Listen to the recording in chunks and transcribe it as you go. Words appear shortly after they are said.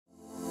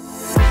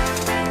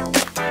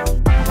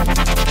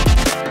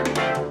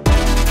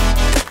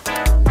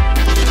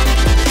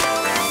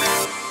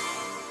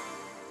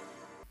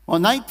Well,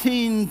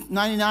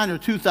 1999 or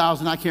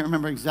 2000, I can't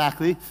remember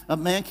exactly, a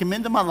man came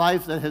into my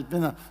life that has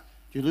been a...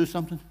 Did you lose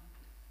something?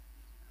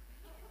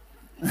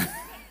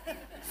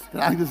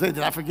 Did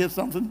I forget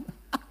something?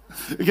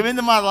 He came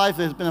into my life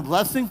that has been a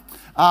blessing.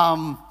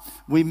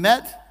 We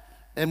met,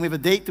 and we have a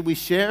date that we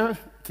share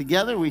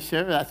together.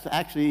 That's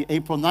actually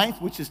April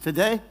 9th, which is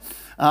today.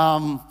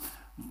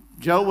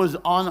 Joe was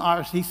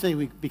on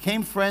we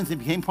became friends. He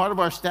became part of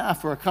our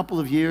staff for a couple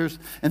of years.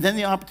 And then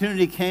the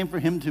opportunity came for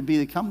him to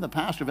become the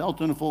pastor of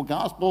Altoona Full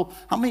Gospel.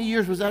 How many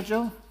years was that,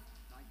 Joe?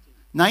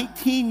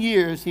 19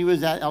 years he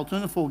was at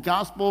Altoona Full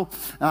Gospel.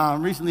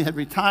 Recently had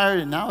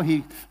retired, and now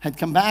he had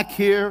come back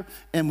here,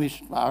 and we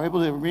are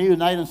able to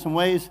reunite in some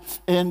ways.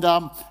 And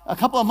a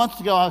couple of months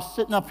ago, I was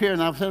sitting up here,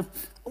 and I said,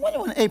 I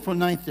wonder when April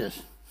 9th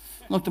is.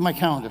 Looked at my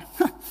calendar.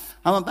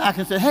 I went back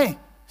and said, hey,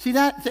 see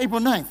that? It's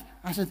April 9th.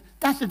 I said,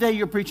 that's the day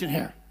you're preaching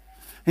here.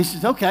 He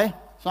says, okay.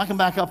 So I come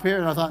back up here,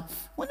 and I thought,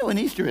 wonder when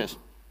Easter is.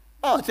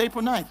 Oh, it's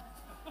April 9th.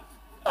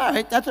 All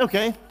right, that's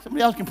okay.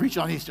 Somebody else can preach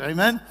on Easter,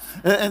 amen?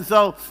 And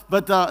so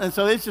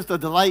it's just a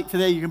delight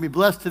today. You're going to be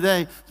blessed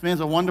today. This man's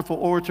a wonderful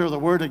orator of the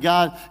Word of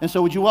God. And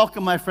so would you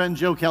welcome my friend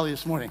Joe Kelly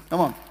this morning? Come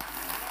on.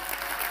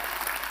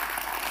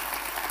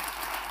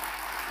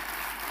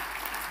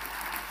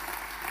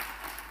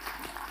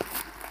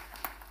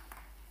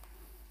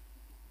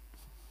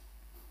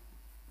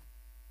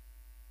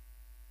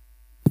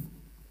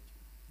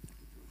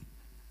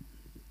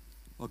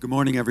 Well, good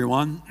morning,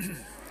 everyone.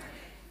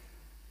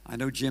 I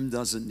know Jim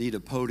doesn't need a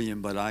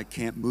podium, but I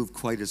can't move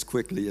quite as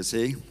quickly as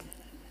he.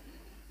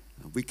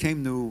 We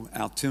came to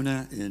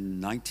Altoona in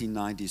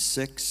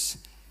 1996,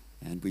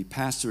 and we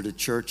pastored a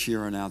church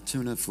here in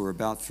Altoona for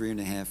about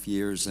 3.5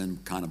 years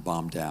and kind of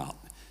bombed out.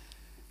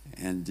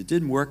 And it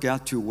didn't work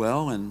out too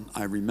well, and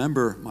I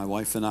remember my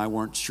wife and I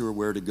weren't sure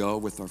where to go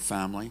with our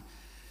family.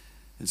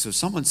 And so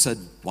someone said,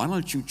 why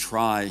don't you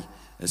try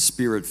a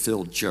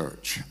Spirit-filled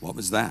church? What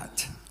was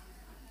that?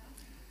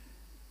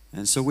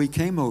 And so we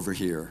came over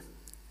here,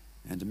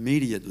 and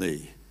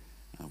immediately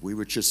we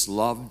were just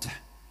loved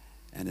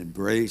and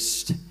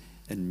embraced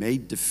and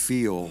made to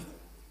feel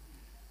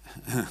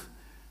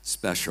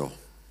special.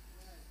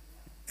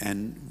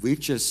 And we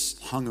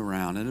just hung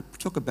around, and it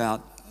took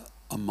about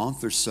a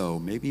month or so,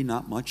 maybe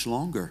not much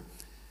longer.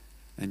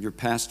 And your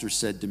pastor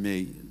said to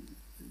me,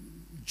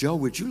 Joe,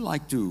 would you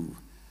like to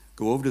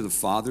go over to the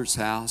Father's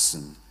house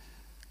and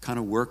kind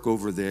of work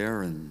over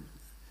there and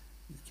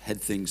head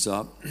things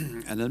up?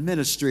 An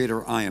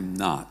administrator I am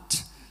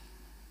not,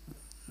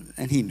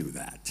 and he knew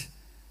that.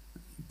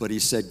 But he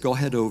said, go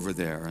ahead over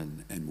there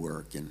and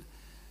work. And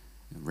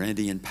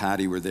Randy and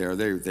Patty were there.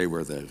 They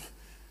were the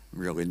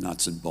really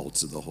nuts and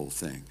bolts of the whole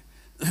thing.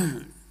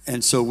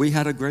 And so we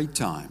had a great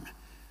time.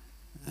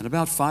 And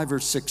about 5 or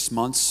 6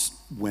 months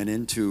went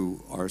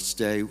into our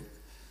stay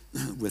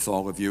with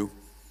all of you.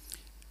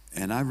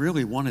 And I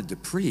really wanted to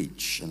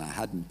preach, and I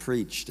hadn't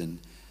preached in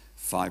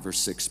 5 or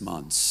 6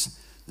 months.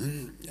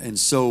 And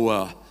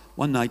so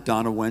one night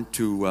Donna went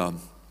to,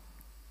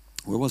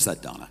 where was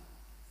that, Donna?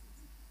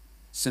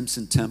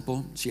 Simpson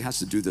Temple. She has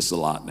to do this a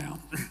lot now.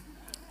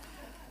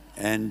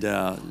 And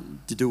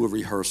to do a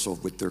rehearsal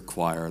with their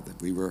choir,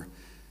 that we were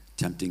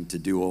attempting to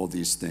do all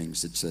these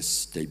things. It's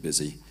just stay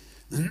busy.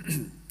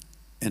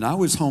 And I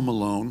was home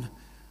alone.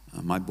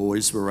 My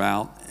boys were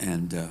out,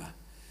 and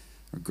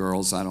our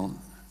girls, I don't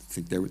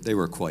think they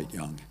were quite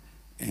young.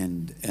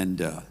 And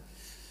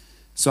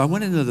so I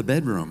went into the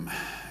bedroom,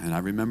 and I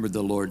remember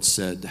the Lord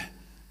said,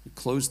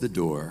 close the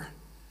door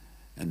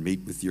and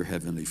meet with your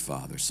Heavenly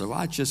Father. So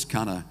I just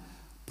kind of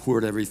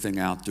poured everything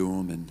out to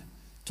him and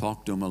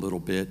talked to him a little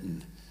bit.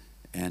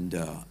 And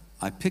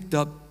I picked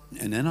up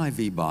an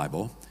NIV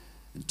Bible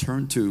and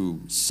turned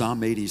to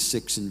Psalm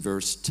 86 and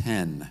verse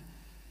 10.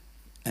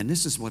 And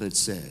this is what it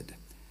said.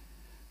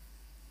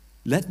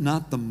 Let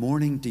not the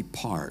morning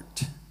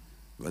depart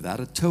without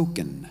a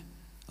token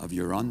of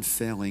your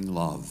unfailing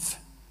love.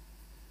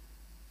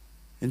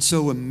 And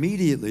so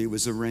immediately it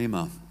was a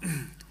rhema.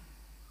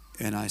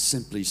 And I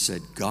simply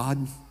said,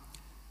 God,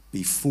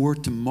 before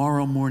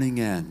tomorrow morning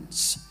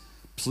ends,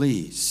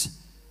 please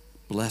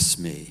bless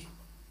me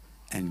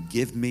and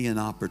give me an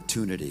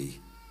opportunity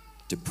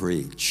to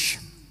preach.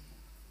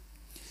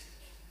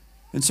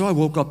 And so I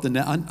woke up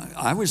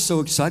I was so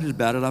excited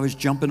about it, I was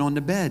jumping on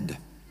the bed.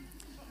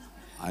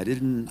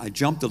 I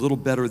jumped a little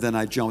better than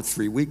I jumped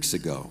 3 weeks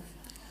ago.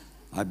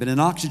 I've been in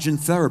oxygen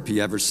therapy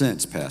ever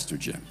since, Pastor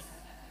Jim.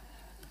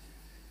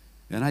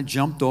 And I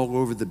jumped all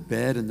over the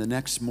bed, and the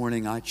next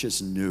morning I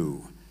just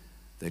knew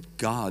that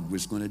God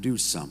was going to do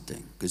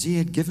something because he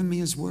had given me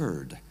his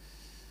word.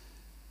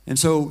 And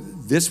so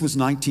this was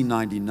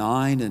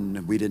 1999,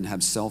 and we didn't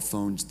have cell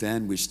phones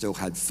then. We still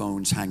had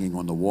phones hanging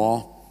on the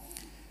wall.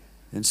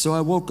 And so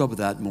I woke up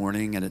that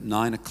morning, and at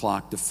 9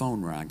 o'clock the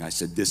phone rang. I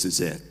said, this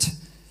is it.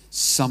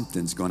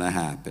 Something's going to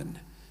happen.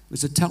 It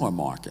was a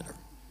telemarketer.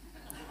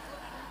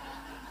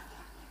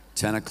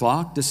 10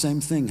 o'clock, the same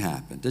thing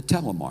happened, a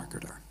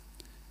telemarketer.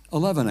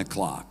 11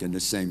 o'clock, and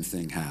the same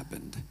thing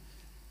happened.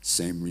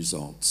 Same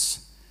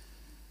results.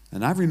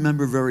 And I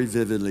remember very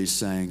vividly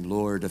saying,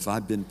 Lord, if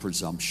I've been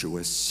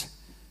presumptuous,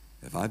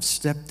 if I've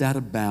stepped out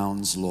of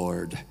bounds,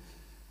 Lord,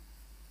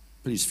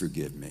 please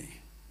forgive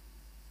me.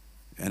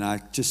 And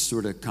I just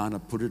sort of kind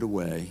of put it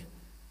away.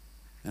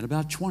 And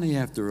about 20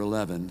 after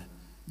 11,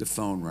 the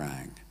phone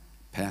rang.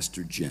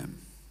 Pastor Jim.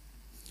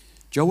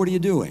 Joe, what are you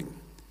doing?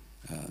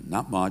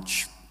 Not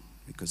much,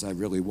 because I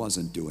really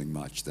wasn't doing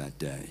much that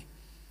day.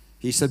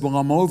 He said, well,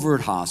 I'm over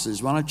at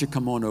Haas's. Why don't you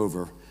come on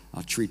over?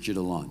 I'll treat you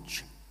to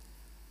lunch.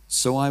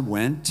 So I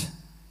went,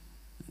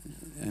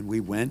 and we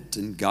went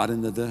and got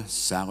into the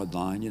salad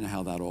line. You know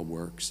how that all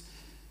works.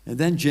 And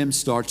then Jim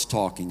starts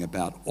talking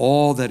about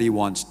all that he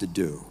wants to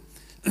do.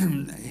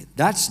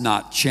 That's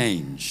not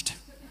changed.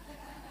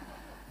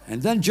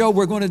 And then, Joe,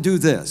 we're going to do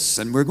this,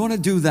 and we're going to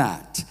do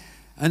that.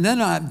 And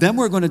then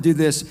we're going to do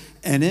this.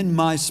 And in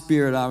my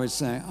spirit, I was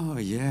saying, oh,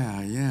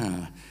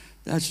 yeah,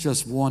 that's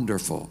just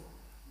wonderful.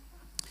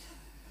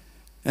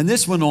 And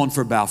this went on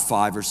for about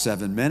 5 or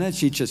 7 minutes.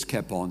 He just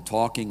kept on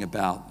talking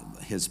about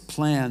his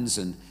plans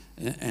and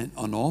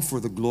all for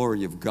the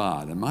glory of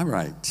God. Am I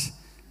right?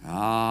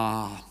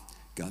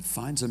 God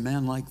finds a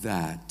man like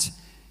that,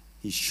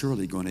 he's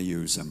surely going to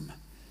use him.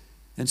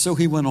 And so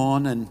he went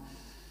on, and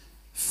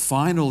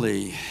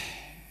finally,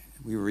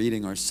 we were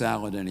eating our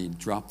salad, and he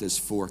dropped his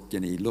fork,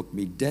 and he looked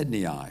me dead in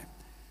the eye.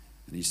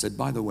 And he said,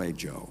 by the way,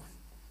 Joe,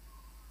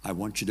 I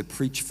want you to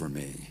preach for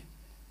me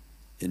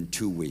in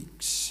 2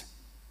 weeks.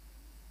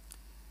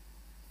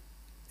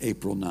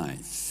 April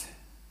 9th.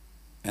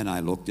 And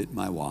I looked at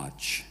my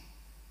watch,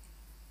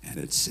 and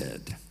it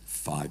said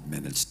 5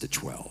 minutes to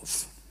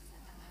 12.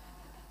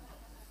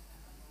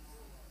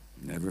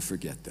 Never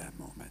forget that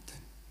moment.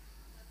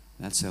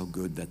 That's how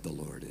good that the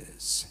Lord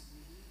is.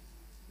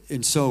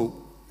 And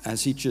so,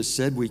 as he just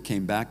said, we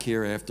came back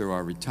here after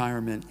our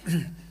retirement,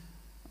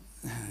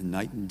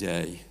 night and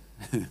day.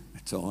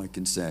 That's all I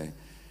can say.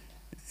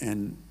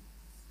 And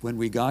when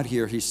we got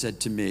here, he said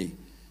to me,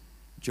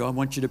 Joe, I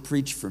want you to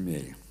preach for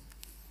me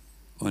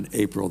on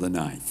April the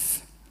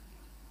 9th.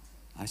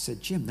 I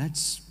said, Jim,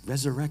 that's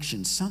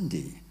Resurrection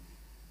Sunday.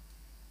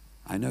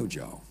 I know,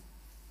 Joe.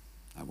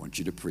 I want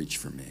you to preach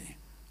for me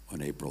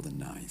on April the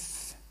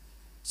 9th.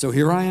 So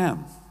here I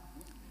am.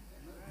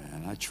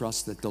 And I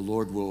trust that the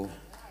Lord will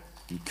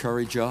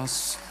encourage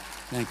us.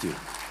 Thank you.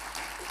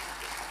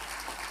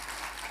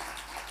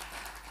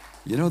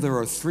 You know, there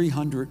are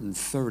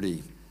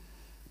 330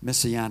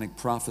 messianic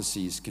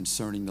prophecies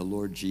concerning the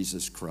Lord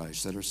Jesus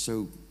Christ that are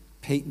so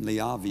patently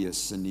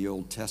obvious in the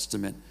Old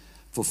Testament,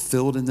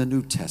 fulfilled in the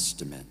New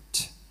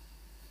Testament.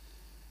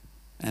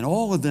 And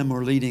all of them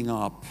are leading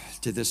up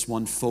to this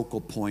one focal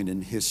point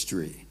in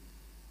history.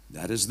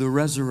 That is the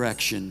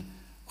resurrection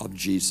of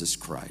Jesus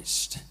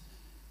Christ.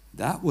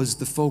 That was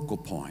the focal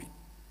point.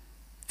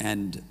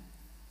 And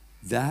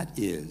that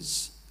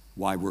is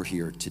why we're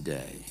here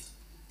today.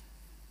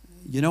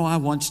 You know, I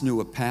once knew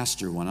a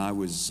pastor when I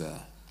was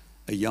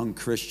a young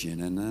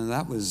Christian, and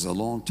that was a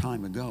long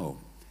time ago.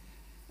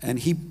 And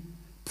he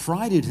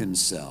prided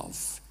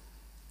himself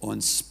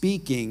on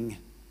speaking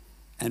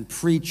and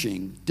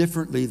preaching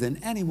differently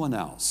than anyone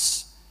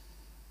else.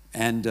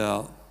 And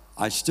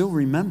I still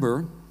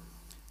remember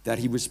that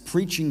he was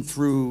preaching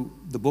through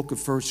the book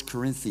of 1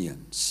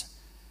 Corinthians.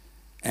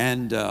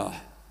 And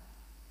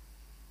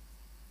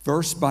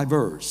verse by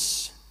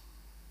verse.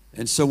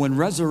 And so when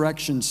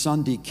Resurrection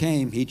Sunday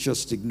came, he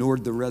just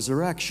ignored the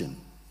resurrection.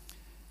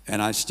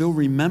 And I still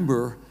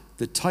remember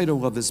the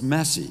title of his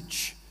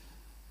message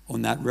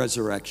on that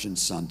Resurrection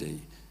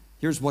Sunday.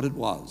 Here's what it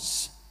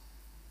was.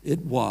 It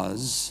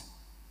was,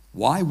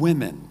 why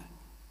women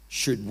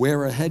should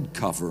wear a head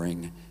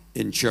covering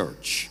in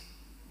church.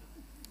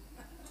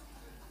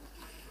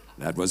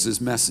 That was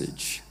his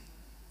message.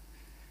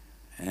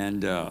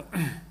 And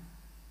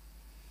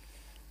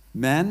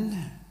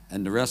men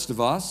and the rest of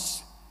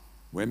us,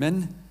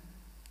 women,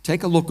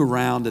 take a look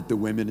around at the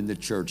women in the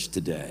church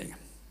today.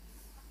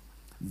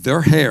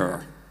 Their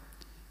hair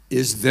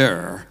is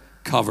their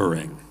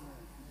covering.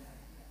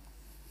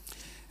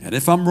 And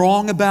if I'm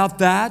wrong about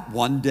that,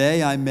 one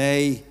day I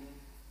may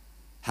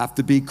have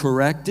to be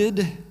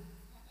corrected.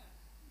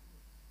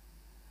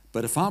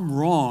 But if I'm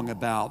wrong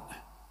about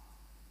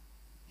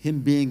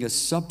him being a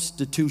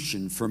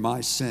substitution for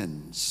my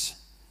sins,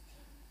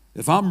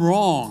 if I'm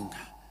wrong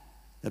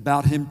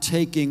about him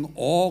taking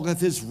all of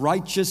his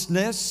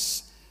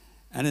righteousness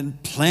and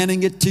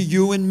implanting it to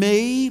you and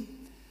me,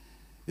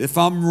 if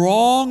I'm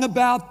wrong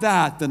about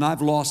that, then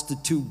I've lost the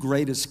two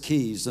greatest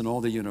keys in all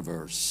the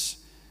universe.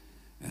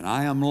 And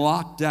I am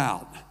locked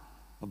out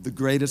of the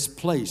greatest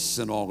place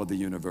in all of the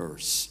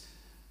universe.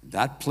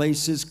 That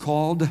place is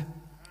called,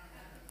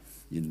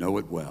 you know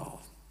it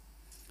well.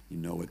 You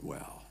know it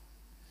well.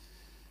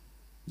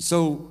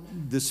 So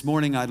this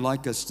morning I'd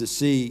like us to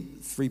see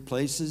 3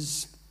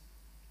 places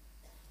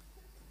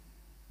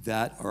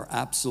that are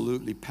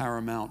absolutely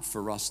paramount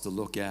for us to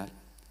look at.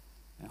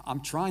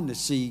 I'm trying to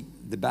see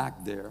the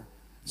back there,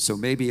 so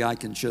maybe I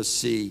can just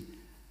see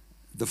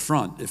the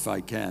front if I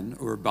can,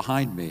 or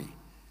behind me.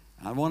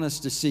 I want us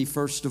to see,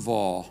 first of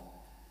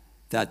all,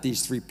 that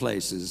these 3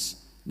 places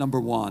Number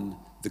one,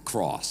 the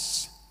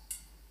cross.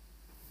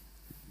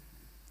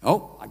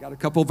 Oh, I got a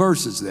couple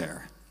verses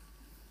there.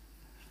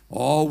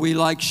 All we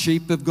like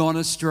sheep have gone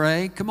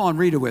astray. Come on,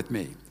 read it with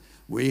me.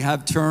 We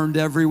have turned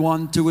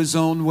everyone to his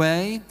own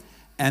way,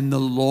 and the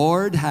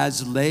Lord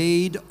has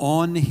laid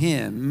on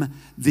him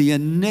the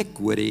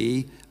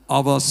iniquity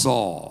of us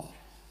all.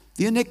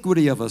 The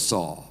iniquity of us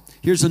all.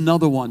 Here's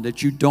another one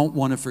that you don't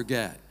want to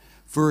forget.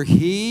 For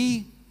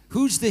he,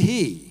 who's the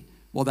he?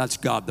 Well, that's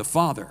God the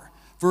Father.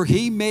 For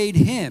he made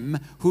him,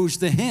 who's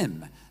the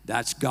him?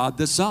 That's God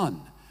the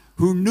Son,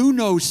 who knew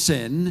no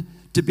sin,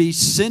 to be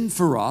sin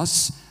for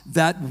us,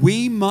 that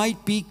we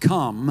might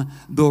become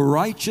the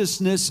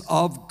righteousness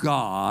of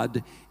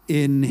God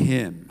in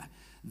him.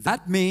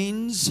 That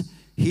means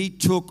he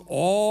took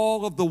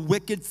all of the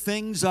wicked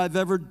things I've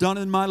ever done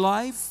in my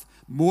life,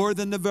 more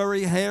than the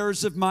very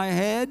hairs of my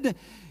head.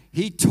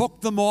 He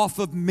took them off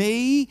of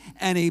me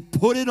and he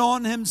put it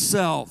on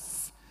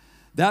himself.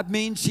 That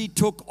means he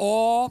took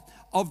all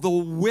of the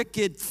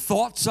wicked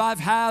thoughts I've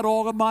had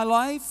all of my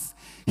life.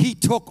 He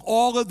took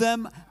all of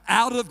them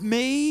out of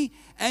me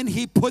and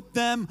he put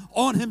them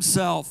on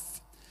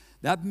himself.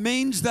 That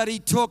means that he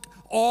took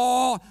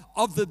all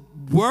of the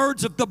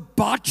words of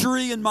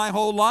debauchery in my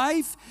whole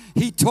life.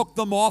 He took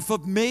them off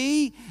of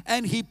me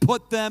and he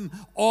put them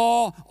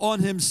all on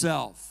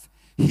himself.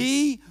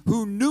 He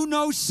who knew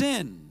no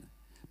sin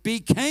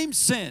became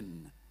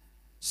sin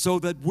so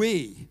that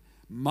we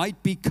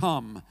might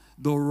become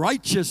the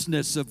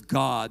righteousness of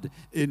God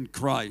in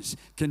Christ.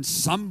 Can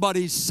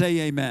somebody say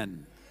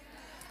amen?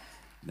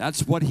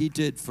 That's what he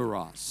did for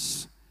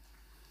us.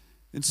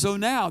 And so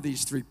now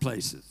these three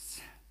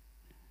places.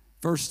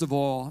 First of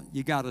all,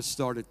 you got to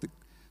start at the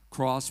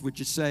cross. Would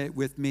you say it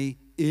with me?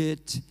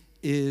 It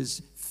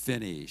is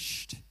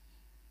finished.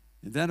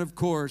 And then, of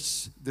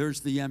course,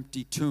 there's the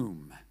empty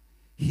tomb.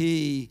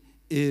 He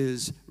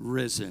is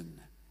risen.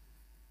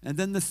 And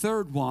then the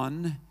third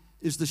one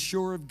is the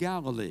shore of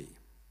Galilee,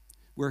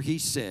 where he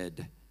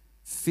said,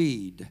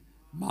 feed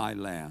my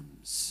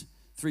lambs.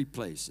 Three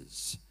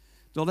places.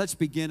 So let's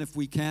begin if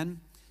we can.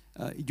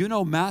 You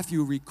know,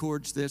 Matthew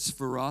records this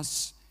for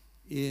us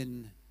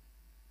in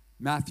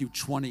Matthew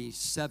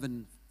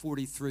 27,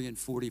 43 and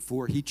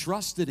 44. He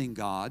trusted in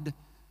God.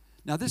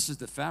 Now, this is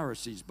the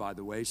Pharisees, by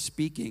the way,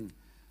 speaking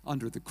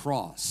under the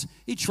cross.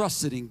 He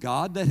trusted in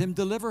God, let him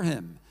deliver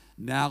him.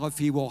 Now, if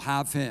he will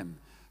have him.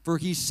 For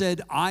he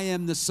said, I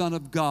am the Son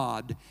of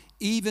God.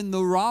 Even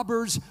the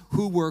robbers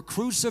who were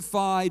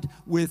crucified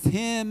with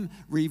him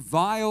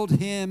reviled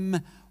him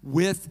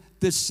with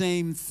the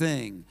same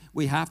thing.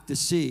 We have to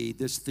see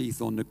this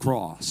thief on the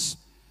cross.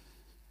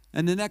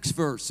 And the next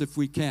verse, if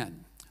we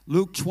can.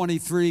 Luke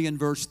 23 and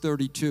verse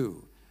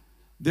 32.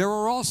 There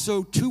are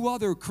also two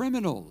other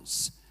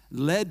criminals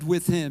led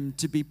with him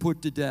to be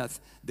put to death.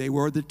 They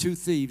were the two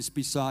thieves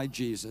beside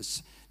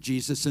Jesus.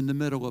 Jesus in the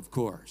middle, of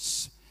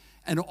course.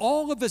 And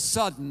all of a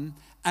sudden,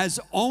 as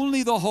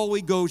only the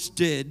Holy Ghost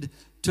did,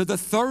 to the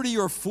 30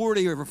 or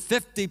 40 or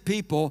 50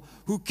 people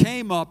who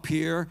came up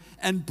here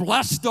and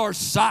blessed our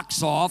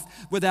socks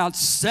off without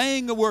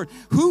saying a word.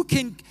 Who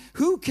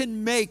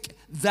can make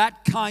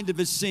that kind of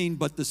a scene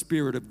but the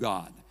Spirit of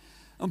God?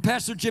 And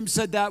Pastor Jim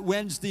said that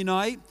Wednesday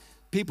night.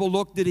 People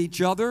looked at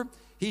each other.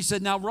 He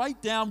said, now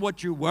write down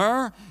what you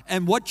were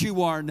and what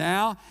you are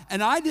now.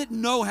 And I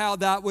didn't know how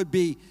that would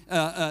be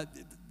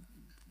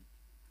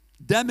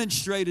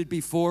demonstrated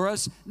before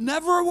us.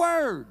 Never a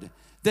word.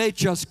 They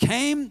just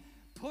came,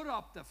 put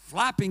up the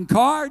flapping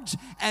cards,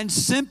 and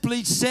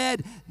simply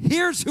said,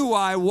 here's who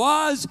I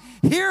was,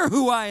 here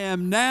who I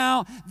am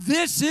now,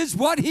 this is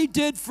what he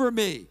did for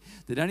me.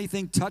 Did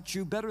anything touch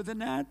you better than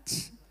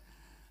that?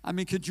 I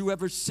mean, could you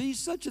ever see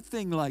such a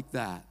thing like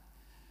that?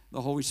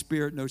 The Holy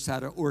Spirit knows how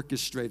to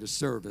orchestrate a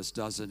service,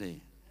 doesn't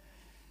he?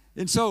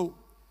 And so,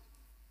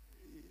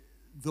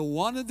 the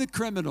one of the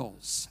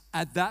criminals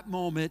at that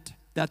moment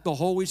that the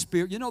Holy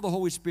Spirit, you know the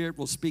Holy Spirit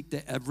will speak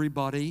to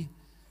everybody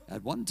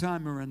at one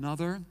time or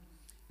another.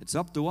 It's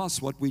up to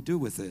us what we do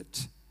with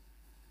it.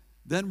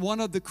 Then one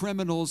of the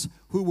criminals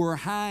who were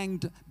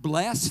hanged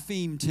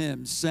blasphemed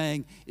him,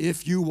 saying,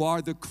 if you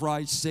are the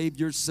Christ, save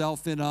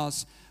yourself and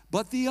us.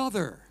 But the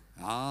other,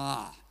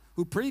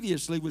 who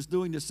previously was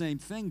doing the same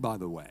thing, by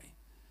the way,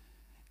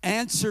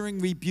 answering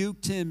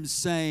rebuked him,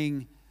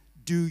 saying,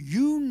 do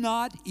you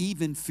not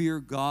even fear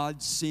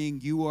God, seeing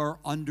you are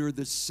under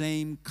the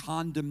same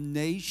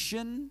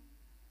condemnation?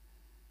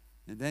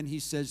 And then he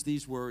says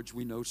these words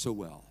we know so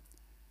well.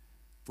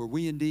 For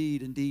we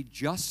indeed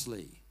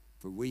justly,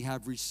 for we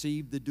have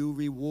received the due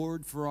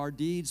reward for our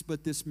deeds,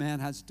 but this man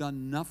has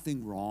done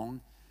nothing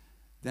wrong.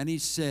 Then he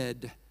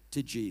said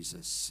to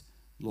Jesus,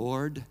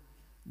 Lord,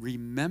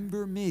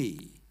 remember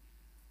me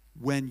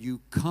when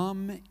you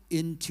come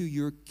into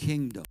your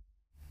kingdom.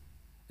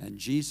 And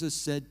Jesus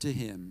said to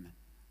him,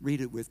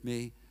 read it with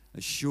me,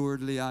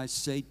 assuredly I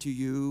say to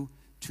you,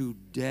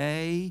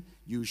 today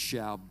you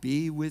shall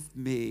be with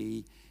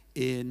me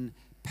in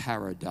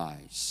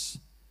paradise.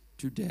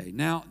 Today.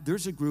 Now,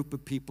 there's a group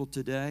of people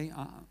today,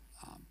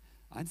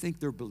 I think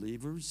they're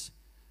believers,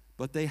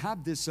 but they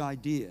have this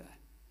idea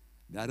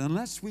that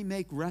unless we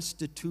make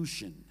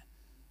restitution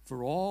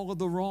for all of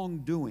the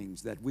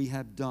wrongdoings that we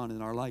have done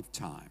in our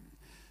lifetime,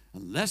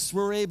 unless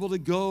we're able to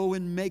go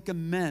and make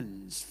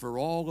amends for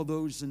all of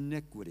those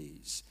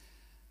iniquities,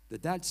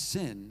 that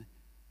sin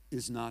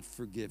is not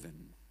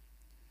forgiven.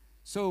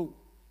 So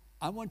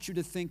I want you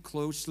to think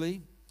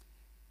closely.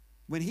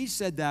 When he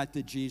said that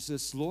to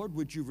Jesus, Lord,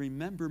 would you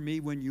remember me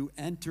when you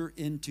enter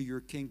into your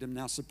kingdom?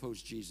 Now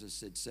suppose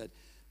Jesus had said,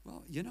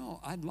 well,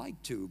 I'd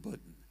like to, but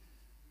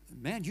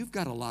man, you've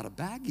got a lot of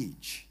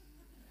baggage.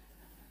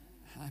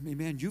 I mean,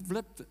 man, you've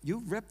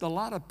ripped a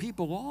lot of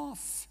people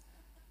off.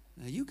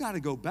 Now, you got to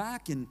go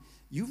back and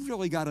you've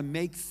really got to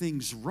make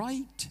things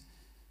right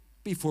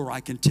before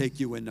I can take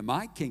you into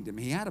my kingdom.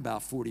 He had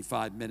about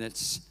 45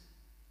 minutes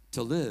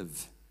to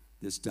live,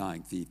 this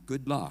dying thief.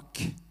 Good luck.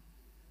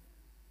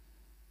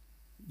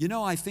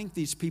 I think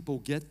these people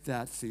get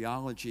that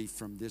theology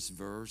from this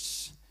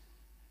verse.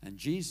 And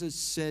Jesus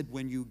said,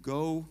 when you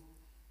go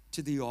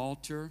to the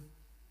altar,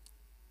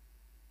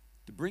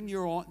 to bring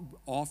your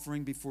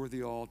offering before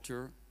the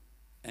altar,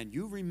 and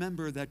you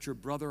remember that your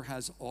brother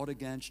has aught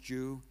against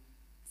you,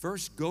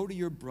 first go to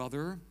your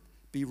brother,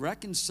 be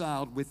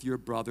reconciled with your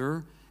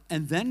brother,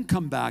 and then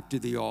come back to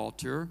the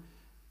altar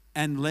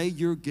and lay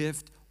your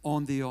gift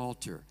on the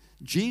altar.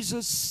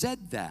 Jesus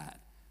said that.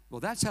 Well,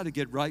 that's how to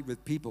get right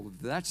with people.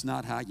 That's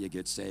not how you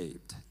get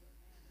saved.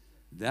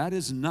 That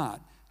is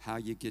not how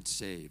you get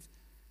saved.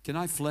 Can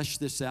I flesh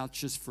this out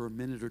just for a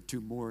minute or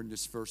two more in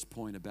this first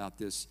point about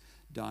this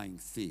dying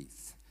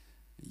thief?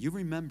 You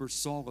remember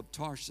Saul of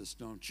Tarsus,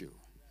 don't you?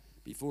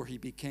 Before he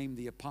became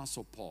the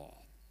Apostle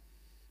Paul.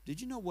 Did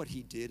you know what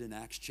he did in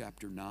Acts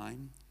chapter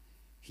 9?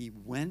 He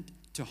went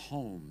to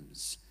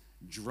homes,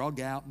 drug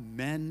out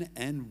men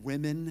and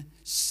women,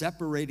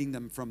 separating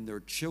them from their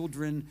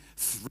children,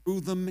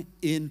 threw them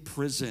in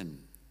prison.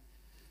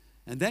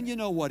 And then you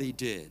know what he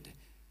did?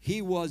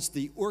 He was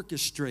the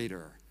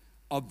orchestrator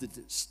of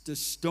the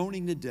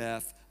stoning to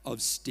death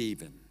of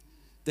Stephen.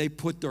 They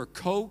put their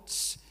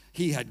coats,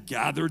 he had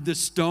gathered the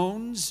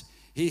stones,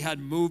 he had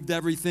moved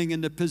everything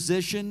into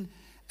position,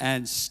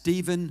 and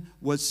Stephen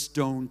was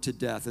stoned to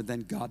death, and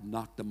then God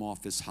knocked him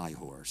off his high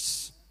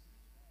horse.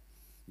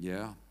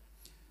 Yeah.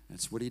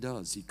 That's what he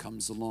does. He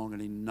comes along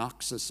and he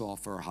knocks us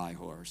off our high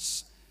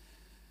horse.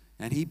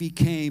 And he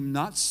became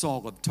not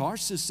Saul of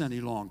Tarsus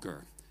any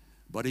longer,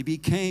 but he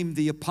became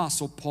the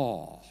Apostle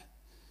Paul.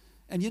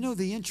 And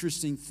the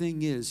interesting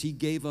thing is, he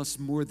gave us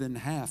more than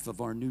half of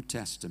our New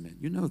Testament.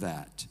 You know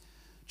that.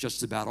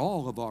 Just about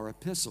all of our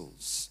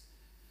epistles.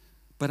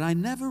 But I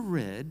never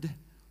read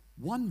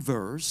one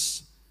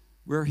verse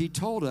where he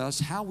told us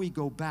how we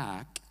go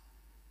back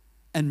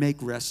and make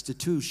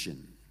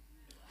restitution.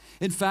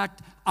 In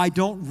fact, I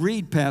don't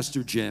read,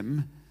 Pastor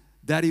Jim,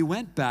 that he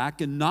went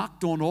back and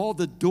knocked on all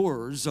the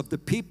doors of the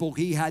people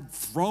he had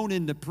thrown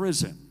into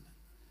prison.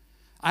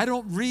 I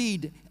don't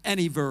read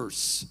any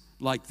verse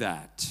like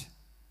that.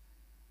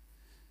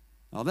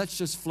 Now, let's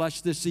just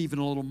flesh this even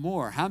a little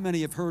more. How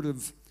many have heard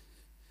of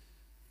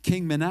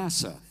King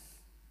Manasseh?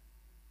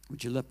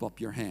 Would you lift up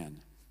your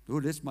hand? Oh,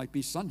 this might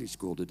be Sunday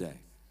school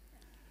today.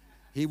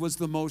 He was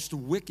the most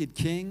wicked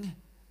king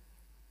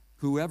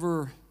who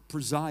ever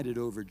presided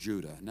over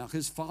Judah. Now,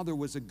 his father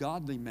was a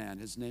godly man.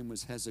 His name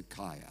was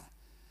Hezekiah.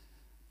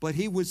 But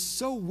he was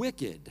so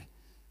wicked,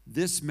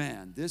 this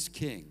man, this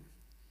king,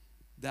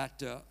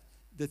 that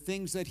the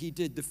things that he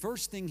did, the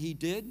first thing he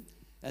did,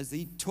 as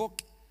he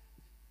took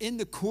in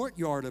the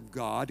courtyard of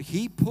God,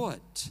 he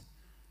put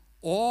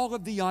all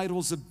of the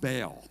idols of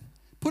Baal,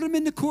 put them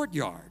in the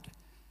courtyard.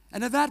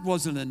 And if that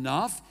wasn't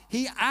enough,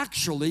 he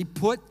actually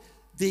put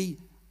the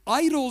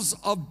idols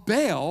of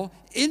Baal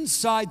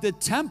inside the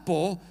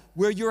temple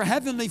where your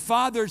heavenly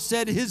Father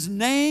said his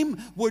name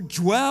would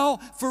dwell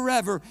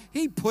forever.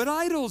 He put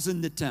idols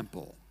in the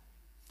temple.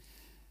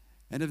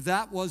 And if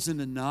that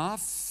wasn't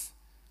enough,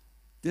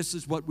 this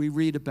is what we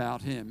read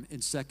about him in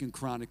 2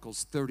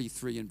 Chronicles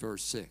 33 and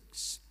verse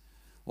 6.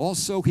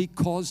 Also, he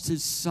caused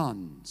his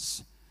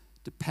sons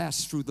to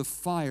pass through the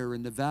fire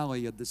in the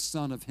valley of the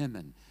son of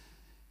Hinnom.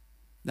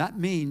 That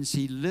means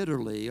he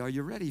literally, are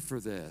you ready for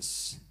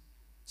this?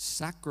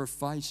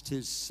 Sacrificed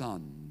his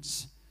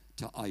sons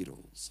to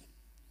idols.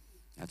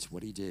 That's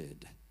what he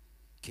did,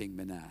 King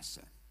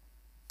Manasseh.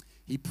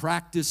 He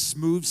practiced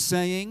smooth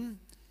saying.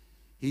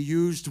 He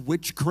used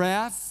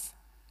witchcraft,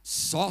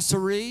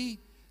 sorcery,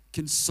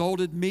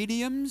 consulted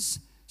mediums,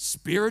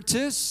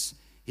 spiritists.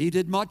 He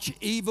did much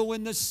evil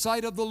in the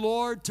sight of the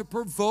Lord to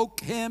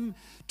provoke him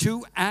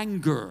to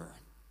anger.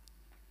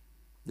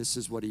 This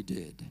is what he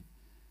did.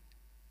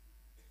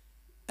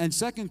 And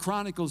 2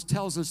 Chronicles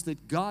tells us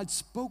that God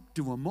spoke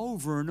to him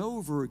over and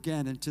over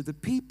again and to the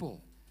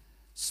people.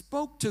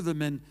 Spoke to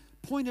them and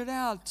pointed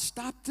out,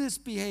 stop this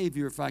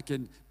behavior, if I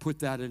can put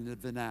that in the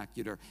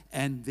vernacular.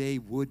 And they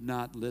would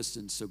not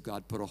listen, so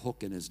God put a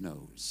hook in his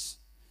nose.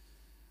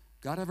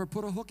 God ever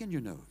put a hook in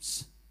your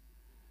nose?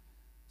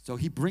 So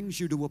he brings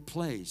you to a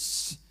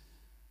place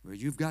where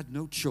you've got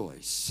no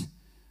choice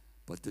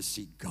but to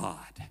see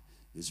God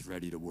is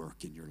ready to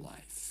work in your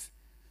life.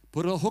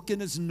 put a hook in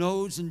his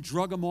nose and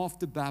drug him off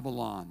to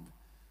Babylon.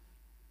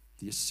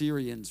 The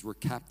Assyrians were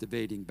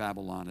captivating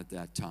Babylon at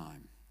that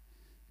time.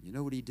 You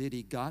know what he did?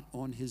 He got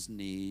on his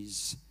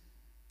knees,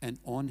 and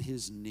on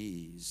his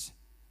knees,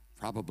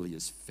 probably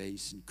his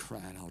face, and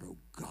cried out, "Oh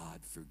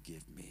God,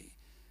 forgive me."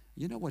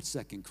 You know what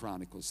 2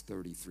 Chronicles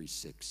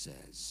 33:6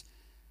 says?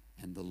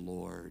 And the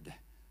Lord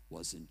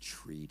was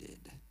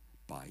entreated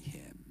by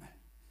him.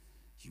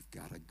 You've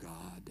got a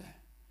God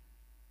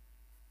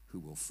who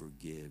will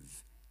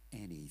forgive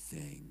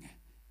anything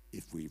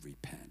if we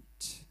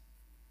repent.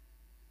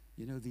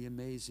 You know, the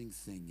amazing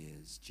thing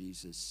is,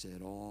 Jesus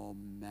said all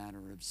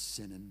manner of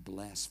sin and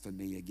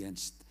blasphemy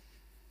against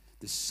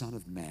the Son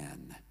of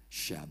Man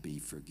shall be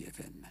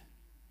forgiven.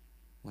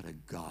 What a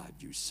God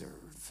you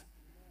serve.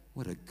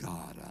 What a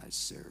God I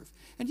serve.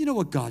 And you know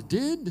what God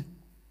did?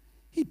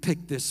 He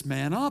picked this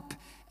man up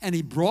and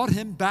he brought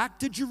him back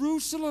to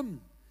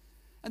Jerusalem.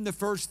 And the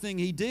first thing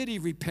he did, he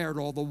repaired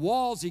all the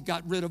walls. He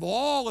got rid of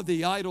all of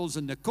the idols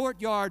in the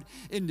courtyard,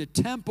 in the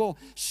temple,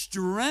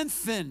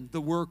 strengthened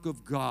the work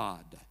of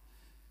God.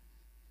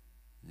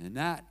 And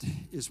that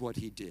is what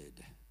he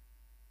did.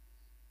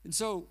 And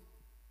so,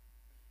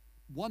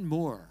 one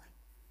more.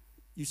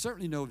 You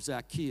certainly know of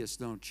Zacchaeus,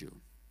 don't you?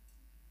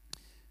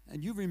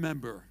 And you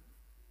remember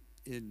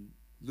in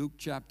Luke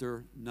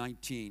chapter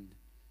 19,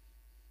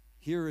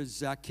 here is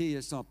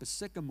Zacchaeus up a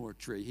sycamore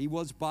tree. He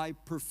was by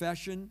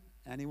profession,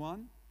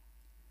 anyone?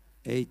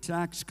 A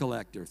tax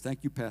collector.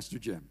 Thank you, Pastor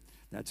Jim.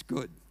 That's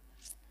good.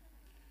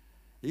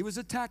 He was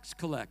a tax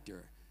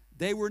collector.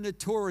 They were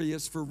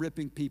notorious for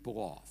ripping people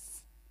off.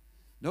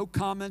 No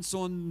comments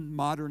on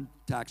modern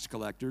tax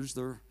collectors.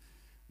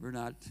 We're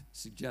not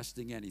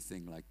suggesting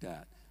anything like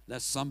that.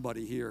 Let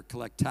somebody here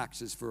collect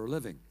taxes for a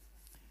living.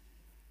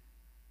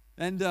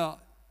 And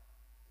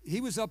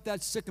he was up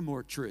that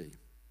sycamore tree.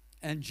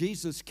 And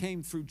Jesus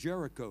came through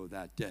Jericho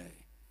that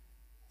day.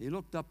 He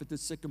looked up at the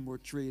sycamore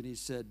tree and he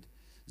said,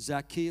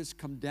 "Zacchaeus,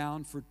 come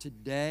down, for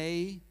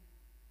today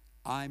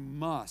I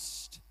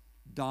must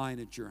dine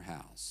at your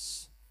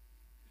house."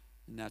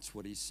 And that's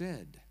what he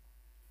said.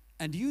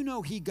 And do you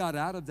know he got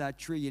out of that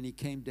tree and he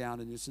came down,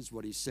 and this is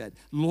what he said: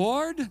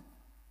 "Lord,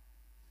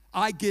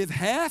 I give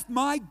half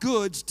my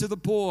goods to the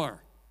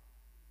poor.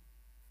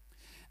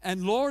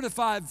 And Lord, if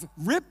I've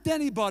ripped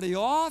anybody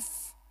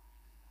off,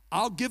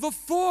 I'll give a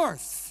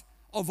fourth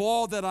of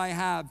all that I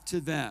have to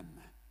them."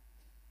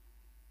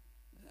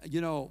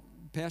 You know,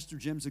 Pastor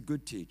Jim's a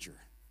good teacher.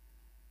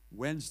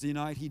 Wednesday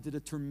night, he did a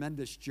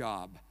tremendous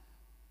job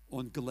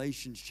on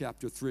Galatians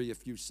chapter 3 a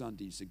few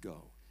Sundays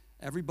ago.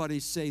 Everybody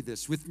say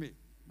this with me.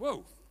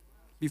 Whoa,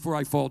 before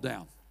I fall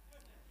down.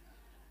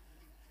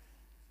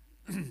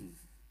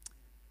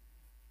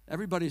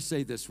 Everybody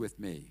say this with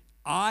me.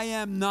 I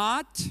am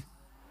not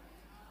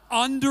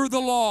under the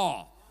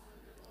law.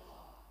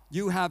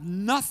 You have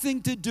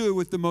nothing to do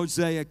with the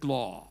Mosaic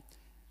law.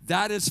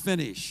 That is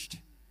finished.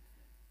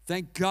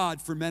 Thank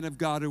God for men of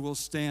God who will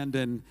stand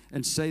and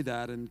say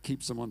that and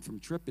keep someone from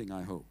tripping,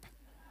 I hope.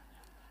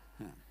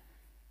 Yeah.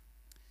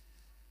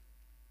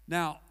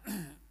 Now,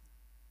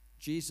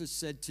 Jesus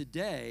said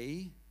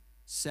today,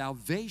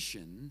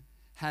 salvation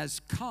has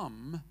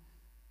come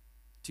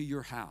to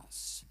your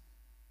house.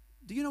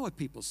 Do you know what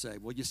people say?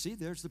 Well, you see,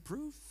 there's the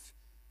proof.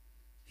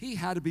 He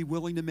had to be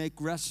willing to make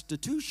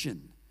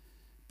restitution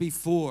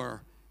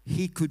before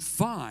he could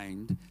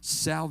find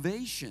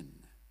salvation.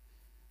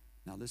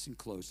 Now listen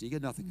close. You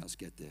get nothing else,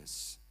 get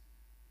this.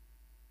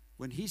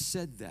 When he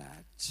said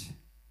that,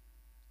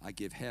 I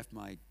give half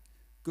my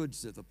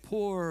goods to the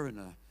poor and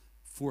a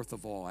fourth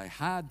of all I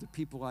had to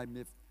people I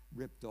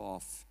ripped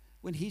off.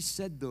 When he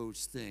said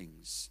those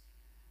things,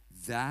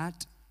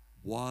 that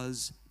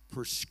was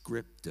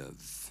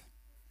prescriptive.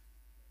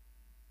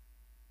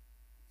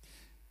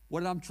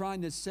 What I'm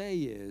trying to say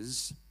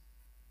is,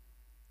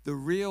 the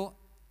real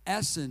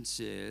essence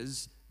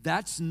is,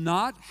 that's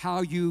not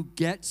how you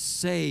get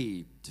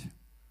saved.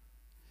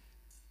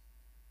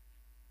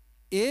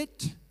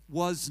 It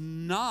was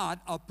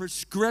not a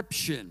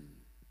prescription.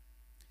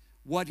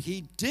 What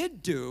he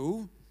did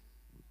do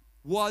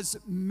was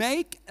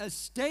make a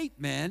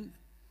statement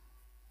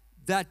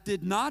that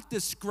did not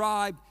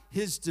describe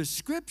his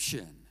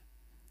description,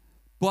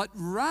 but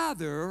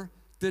rather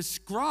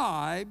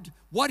described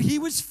what he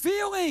was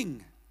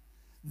feeling.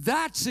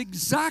 That's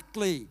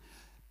exactly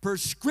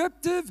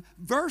prescriptive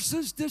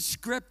versus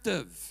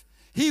descriptive.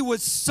 He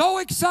was so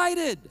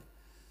excited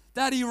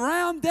that he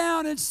ran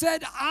down and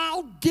said,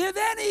 I'll give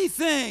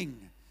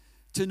anything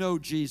to know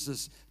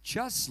Jesus.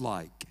 Just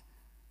like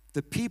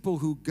the people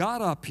who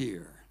got up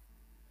here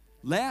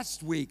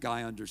last week,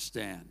 I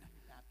understand,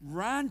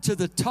 ran to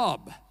the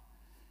tub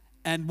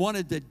and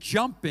wanted to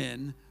jump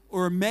in,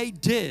 or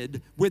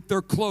did with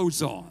their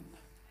clothes on.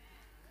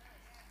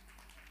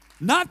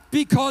 Not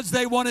because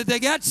they wanted to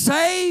get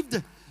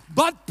saved,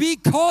 but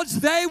because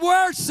they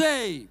were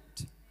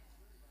saved.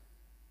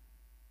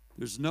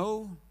 There's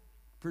no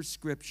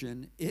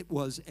prescription. It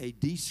was a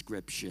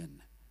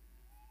description.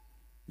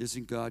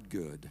 Isn't God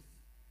good?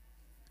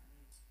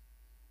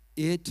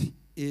 It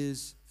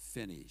is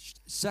finished.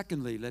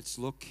 Secondly, let's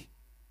look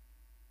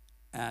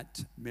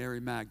at Mary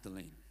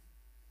Magdalene.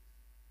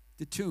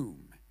 The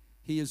tomb.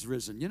 He is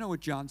risen. You know what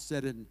John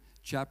said in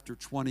chapter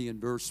 20 and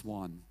verse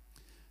 1?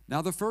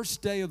 Now the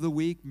first day of the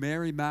week,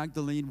 Mary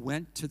Magdalene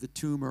went to the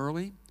tomb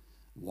early,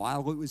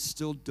 while it was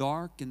still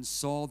dark, and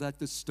saw that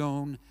the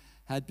stone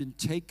had been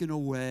taken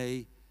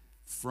away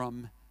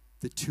from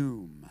the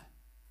tomb.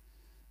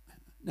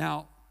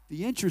 Now,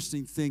 the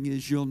interesting thing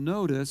is you'll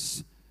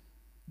notice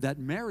that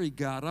Mary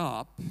got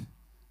up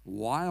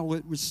while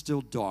it was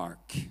still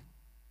dark.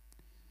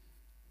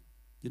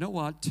 You know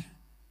what?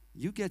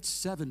 You get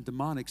 7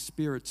 demonic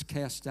spirits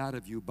cast out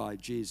of you by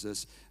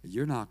Jesus,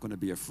 you're not going to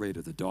be afraid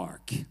of the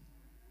dark.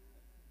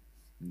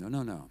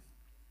 No.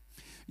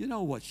 You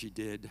know what she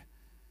did?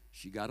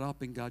 She got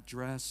up and got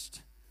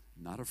dressed,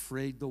 not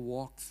afraid to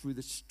walk through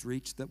the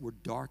streets that were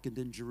darkened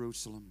in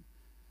Jerusalem,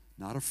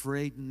 not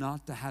afraid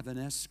not to have an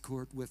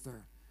escort with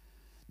her,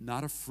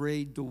 not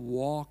afraid to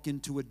walk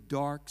into a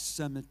dark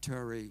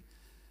cemetery,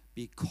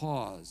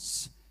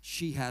 because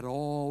she had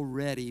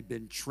already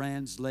been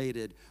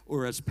translated,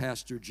 or as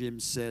Pastor Jim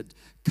said,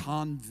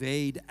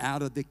 conveyed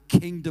out of the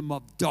kingdom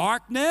of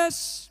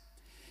darkness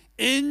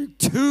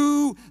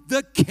into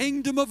the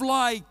kingdom of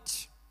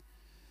light.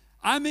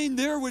 I mean,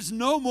 there was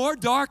no more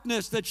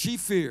darkness that she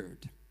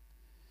feared.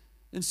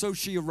 And so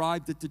she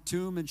arrived at the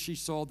tomb, and she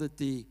saw that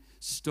the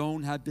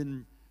stone had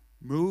been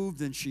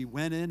moved, and she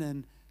went in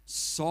and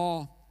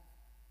saw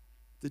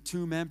the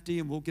tomb empty,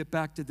 and we'll get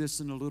back to this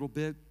in a little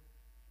bit.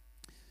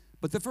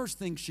 But the first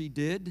thing she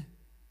did,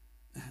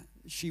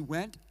 she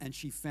went and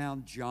she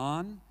found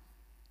John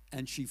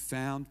and she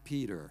found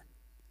Peter,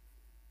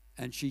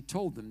 and she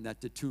told them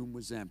that the tomb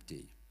was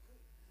empty.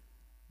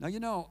 Now,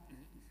 you know,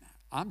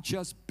 I'm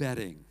just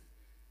betting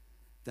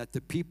that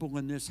the people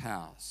in this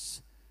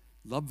house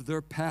love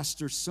their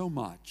pastor so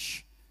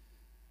much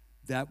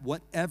that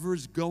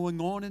whatever's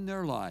going on in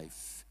their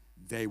life,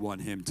 they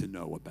want him to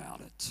know about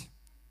it.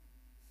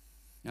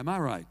 Am I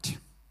right?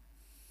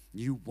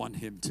 You want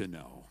him to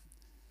know.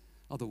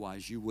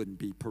 Otherwise, you wouldn't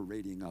be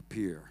parading up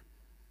here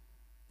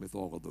with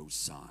all of those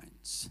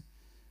signs.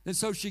 And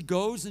so she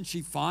goes and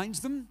she finds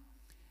them,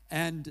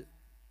 and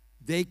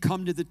they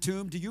come to the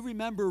tomb. Do you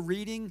remember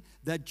reading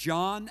that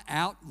John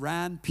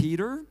outran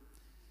Peter?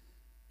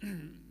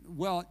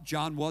 Well,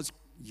 John was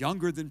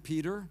younger than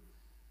Peter,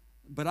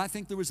 but I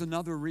think there was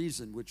another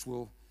reason, which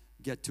we'll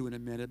get to in a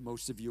minute.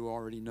 Most of you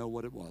already know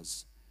what it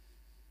was.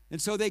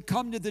 And so they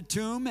come to the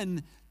tomb,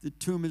 and the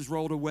tomb is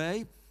rolled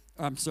away.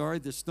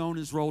 The stone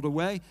is rolled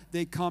away.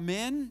 They come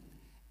in,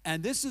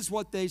 and this is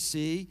what they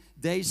see.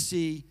 They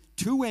see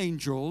 2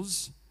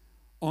 angels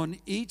on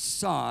each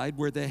side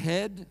where the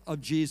head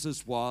of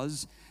Jesus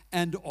was,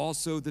 and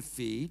also the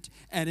feet.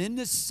 And in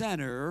the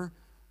center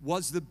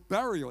was the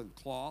burial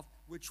cloth,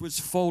 which was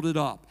folded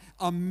up.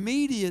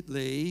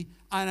 Immediately,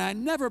 and I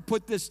never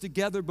put this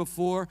together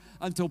before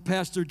until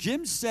Pastor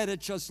Jim said it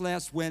just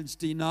last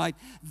Wednesday night,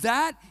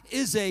 that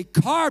is a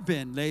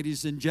carbon,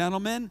 ladies and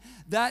gentlemen.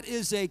 That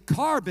is a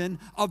carbon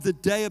of the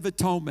Day of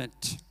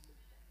Atonement.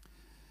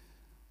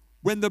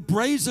 When the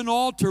brazen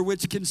altar,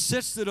 which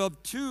consisted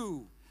of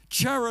 2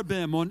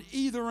 cherubim on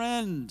either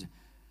end,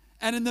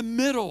 and in the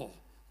middle,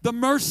 the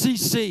mercy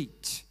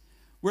seat,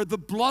 where the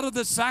blood of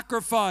the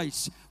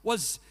sacrifice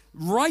was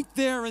right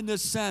there in the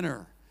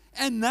center.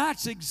 And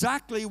that's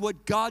exactly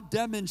what God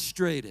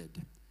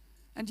demonstrated.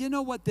 And you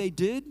know what they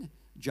did?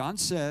 John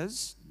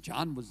says,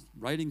 John was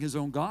writing his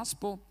own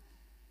gospel.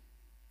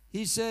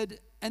 He said,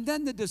 and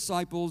then the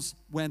disciples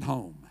went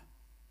home.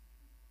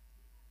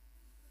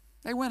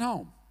 They went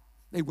home.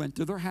 They went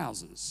to their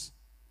houses.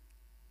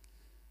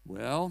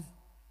 Well,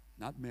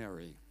 not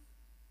Mary.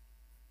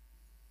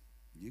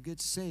 You get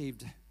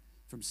saved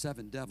from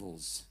 7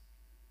 devils,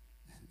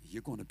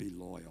 you're going to be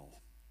loyal.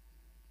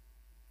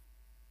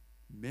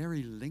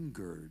 Mary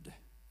lingered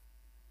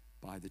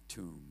by the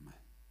tomb.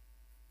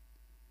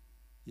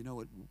 You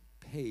know, it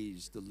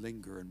pays to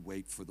linger and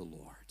wait for the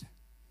Lord.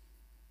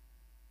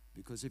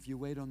 Because if you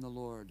wait on the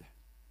Lord,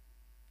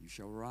 you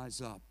shall rise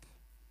up,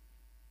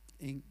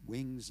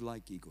 wings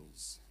like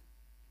eagles.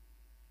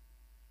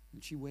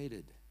 And she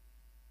waited.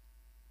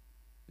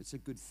 It's a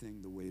good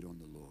thing to wait on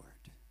the Lord.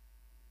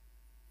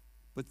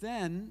 But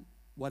then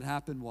what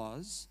happened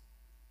was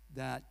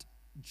that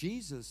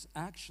Jesus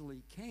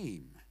actually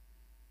came.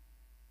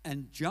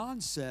 And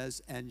John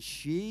says, and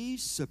she,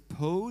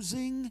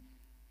 supposing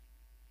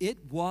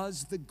it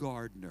was the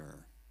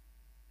gardener.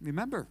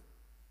 Remember?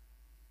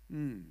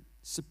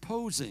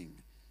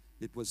 Supposing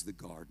it was the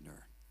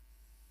gardener.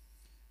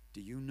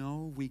 Do you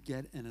know we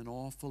get in an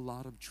awful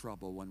lot of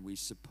trouble when we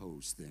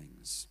suppose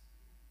things?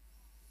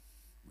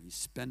 We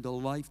spend a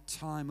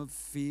lifetime of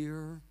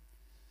fear,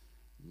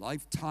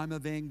 lifetime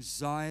of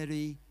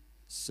anxiety,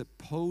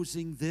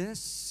 supposing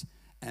this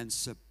and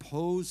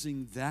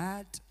supposing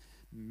that.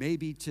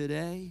 Maybe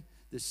today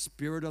the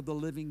Spirit of the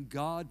living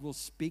God will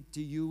speak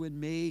to you and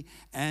me,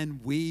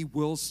 and we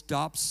will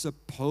stop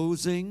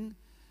supposing.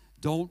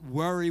 Don't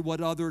worry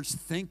what others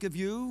think of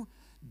you.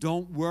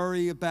 Don't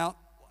worry about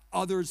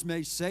others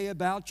may say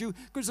about you,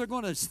 because they're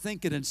going to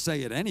think it and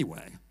say it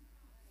anyway.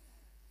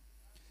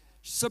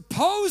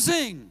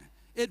 Supposing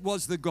it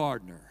was the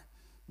gardener,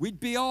 we'd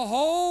be a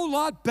whole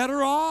lot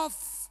better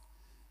off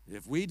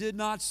if we did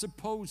not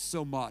suppose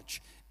so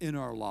much in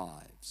our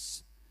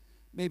lives.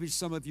 Maybe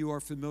some of you are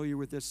familiar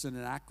with this in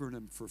an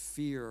acronym for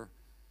fear,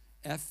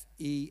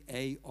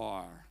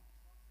 F-E-A-R.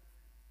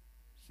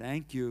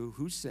 Thank you.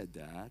 Who said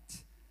that?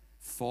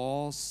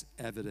 False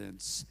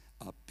evidence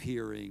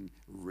appearing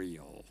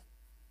real.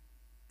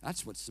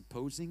 That's what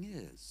supposing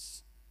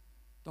is.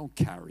 Don't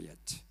carry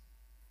it.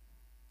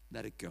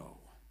 Let it go.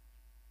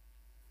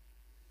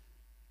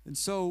 And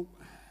so,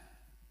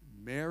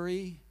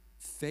 Mary,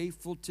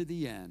 faithful to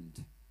the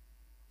end,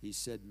 he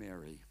said,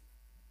 Mary.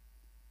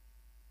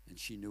 And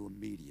she knew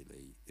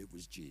immediately it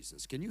was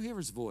Jesus. Can you hear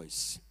his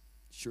voice?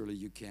 Surely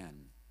you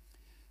can.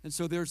 And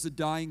so there's the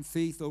dying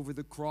thief over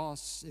the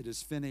cross. It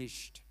is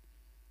finished,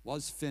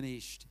 was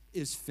finished,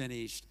 is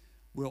finished,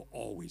 will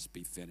always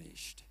be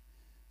finished.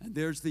 And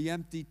there's the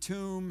empty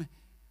tomb.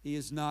 He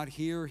is not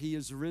here. He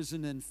is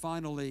risen. And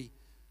finally,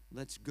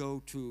 let's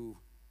go to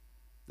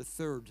the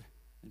third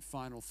and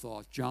final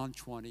thought, John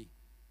 20,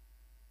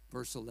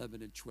 verse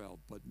 11 and 12.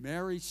 But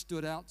Mary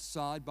stood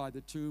outside by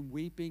the tomb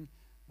weeping.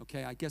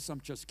 Okay, I guess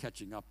I'm just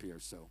catching up here,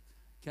 so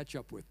catch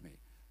up with me.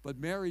 But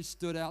Mary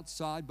stood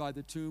outside by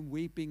the tomb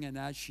weeping, and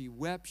as she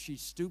wept, she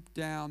stooped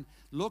down,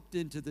 looked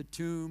into the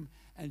tomb,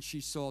 and she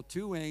saw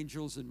two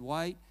angels in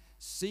white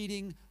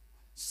sitting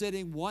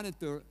one at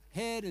the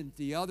head and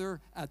the other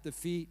at the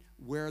feet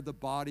where the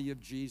body of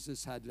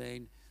Jesus had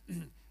lain.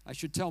 I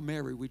should tell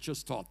Mary we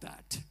just taught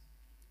that.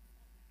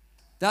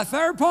 The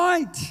third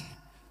point.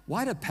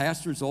 Why do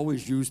pastors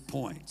always use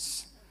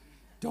points?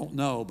 Don't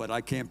know, but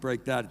I can't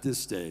break that at this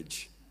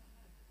stage.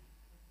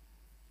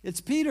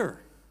 It's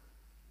Peter,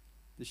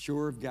 the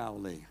shore of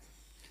Galilee.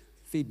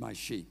 Feed my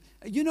sheep.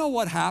 You know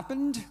what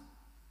happened?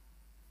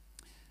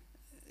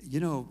 You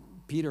know,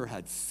 Peter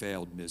had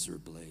failed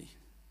miserably.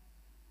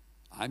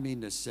 I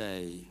mean to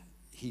say,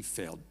 he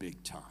failed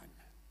big time.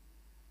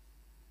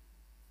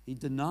 He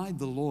denied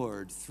the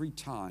Lord 3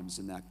 times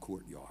in that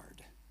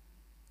courtyard.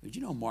 Did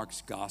you know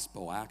Mark's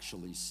gospel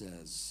actually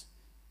says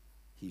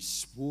he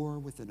swore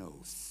with an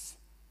oath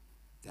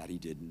that he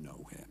didn't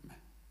know him?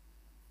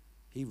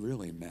 He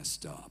really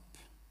messed up.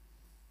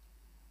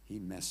 He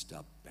messed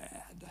up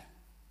bad.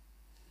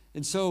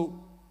 And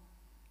so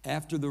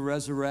after the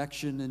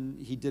resurrection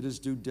and he did his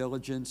due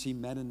diligence, he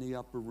met in the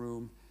upper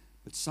room,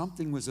 but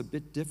something was a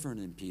bit different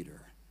in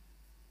Peter.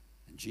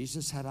 And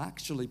Jesus had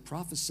actually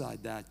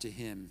prophesied that to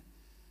him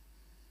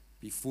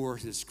before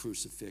his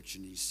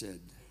crucifixion. He said,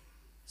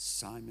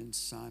 Simon,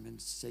 Simon,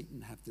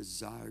 Satan hath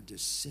desired to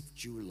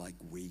sift you like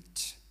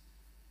wheat,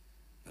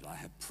 but I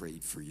have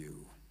prayed for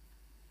you.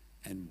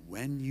 And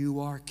when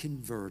you are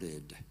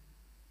converted,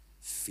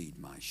 feed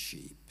my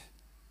sheep.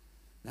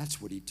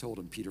 That's what he told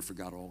him. Peter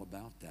forgot all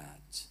about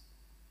that.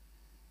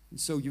 And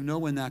so you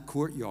know in that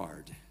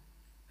courtyard,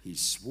 he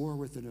swore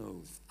with an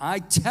oath, I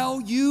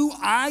tell you,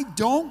 I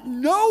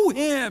don't know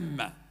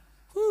him.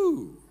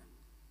 Whew.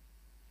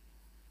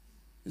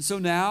 And so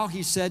now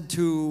he said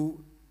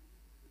to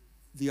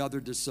the other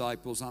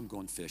disciples, I'm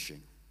going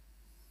fishing.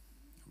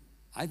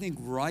 I think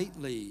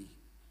rightly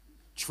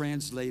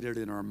translated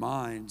in our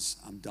minds,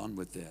 I'm done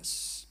with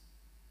this.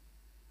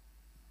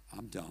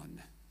 I'm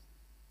done.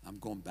 I'm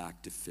going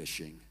back to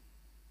fishing.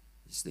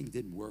 This thing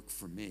didn't work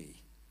for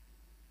me.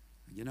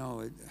 You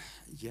know,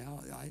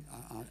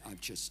 I'm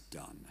just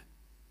done.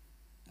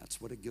 That's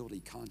what a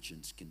guilty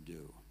conscience can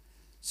do.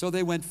 So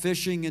they went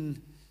fishing,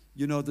 and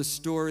you know the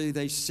story.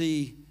 They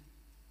see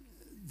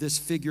this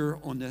figure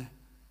on the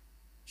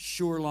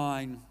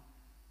shoreline,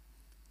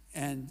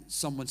 and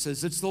someone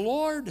says, it's the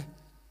Lord.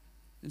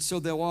 And so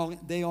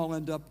they all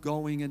end up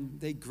going, and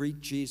they greet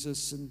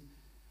Jesus, and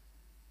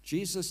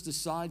Jesus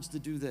decides to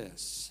do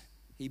this.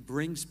 He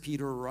brings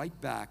Peter right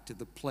back to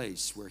the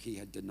place where he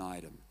had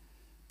denied him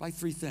by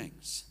 3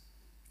 things.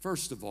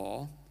 First of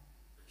all,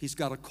 he's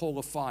got a coal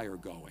of fire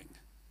going.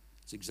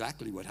 It's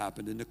exactly what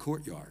happened in the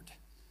courtyard.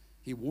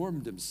 He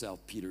warmed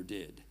himself, Peter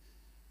did,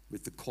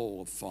 with the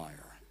coal of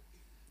fire.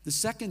 The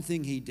second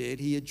thing he did,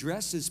 he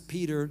addresses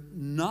Peter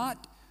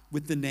not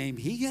with the name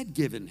he had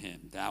given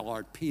him, thou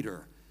art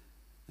Peter,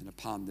 and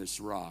upon this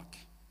rock.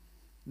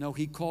 No,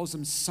 he calls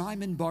him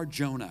Simon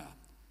Bar-Jonah.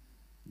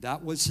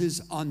 That was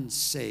his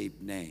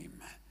unsaved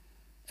name.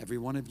 Every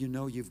one of you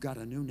know you've got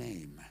a new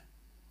name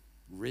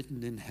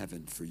written in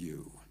heaven for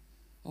you.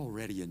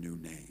 Already a new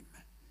name.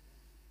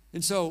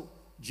 And so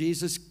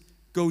Jesus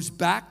goes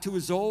back to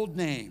his old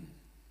name.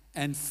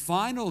 And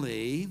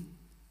finally,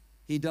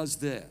 he does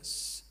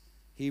this.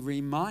 He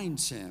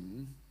reminds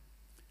him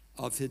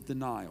of his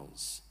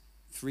denials.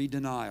 3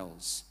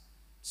 denials.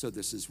 So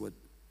this is what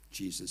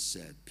Jesus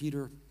said.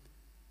 Peter,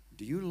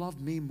 do you love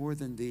me more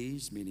than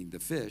these? Meaning the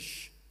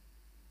fish.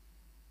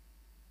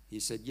 He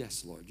said,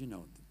 yes, Lord, you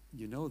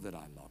know that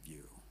I love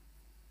you.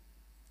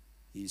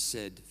 He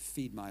said,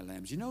 feed my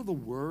lambs. You know the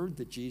word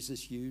that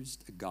Jesus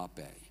used?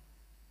 Agape.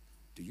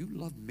 Do you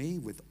love me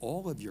with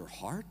all of your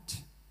heart?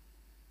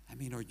 I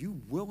mean, are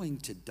you willing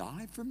to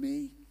die for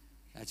me?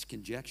 That's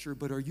conjecture,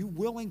 but are you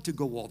willing to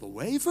go all the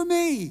way for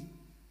me?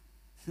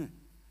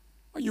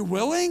 Are you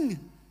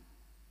willing?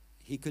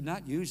 He could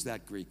not use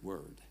that Greek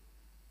word.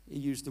 He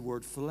used the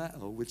word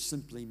phileo, which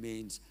simply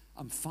means,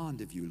 I'm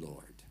fond of you,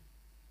 Lord.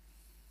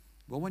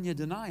 Well, when you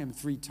deny him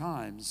 3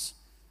 times,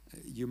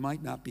 you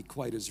might not be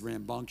quite as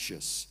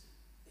rambunctious.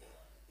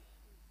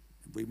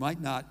 We might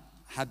not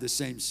have the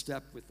same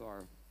step with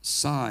our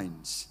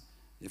signs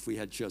if we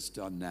had just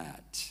done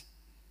that.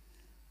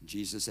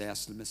 Jesus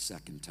asked him a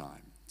second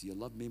time, do you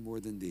love me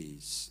more than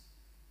these?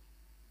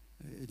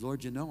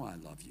 Lord, you know I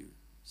love you.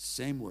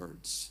 Same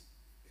words.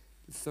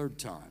 The third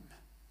time,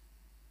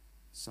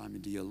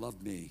 Simon, do you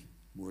love me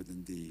more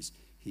than these?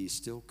 He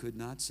still could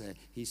not say.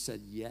 He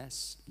said,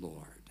 yes,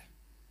 Lord.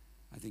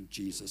 I think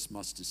Jesus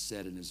must have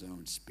said in his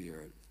own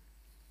spirit,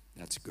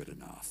 that's good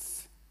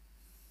enough.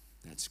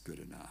 That's good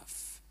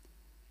enough.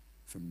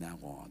 From now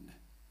on,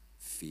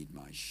 feed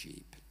my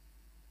sheep.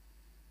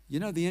 You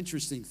know, the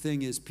interesting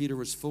thing is Peter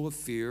was full of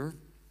fear,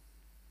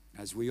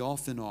 as we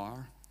often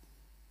are,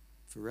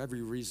 for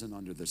every reason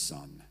under the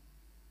sun.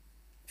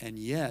 And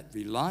yet,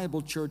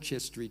 reliable church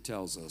history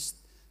tells us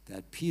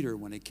that Peter,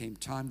 when it came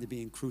time to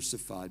being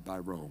crucified by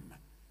Rome,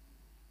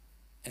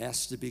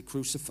 asked to be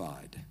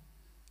crucified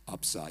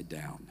upside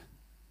down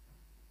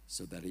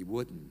so that he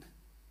wouldn't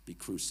be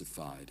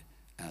crucified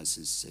as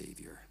his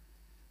Savior.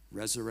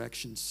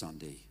 Resurrection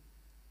Sunday.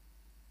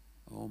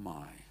 Oh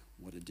my,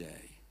 what a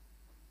day.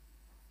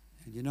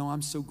 And you know,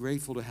 I'm so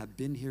grateful to have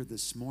been here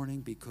this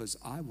morning because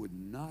I would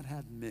not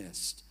have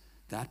missed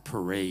that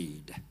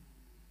parade.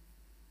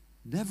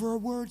 Never a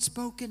word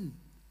spoken.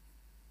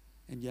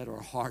 And yet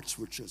our hearts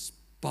were just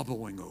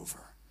bubbling over.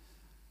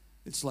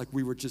 It's like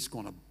we were just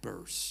going to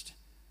burst.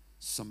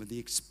 Some of the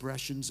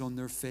expressions on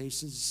their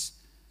faces,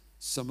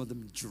 some of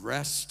them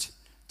dressed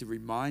to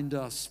remind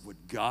us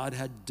what God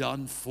had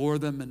done for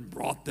them and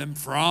brought them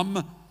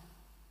from.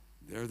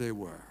 There they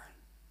were.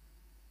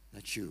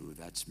 That's you,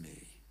 that's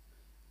me.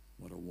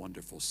 What a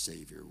wonderful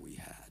Savior we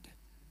had.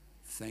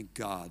 Thank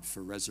God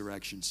for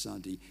Resurrection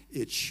Sunday.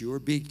 It sure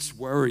beats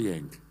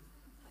worrying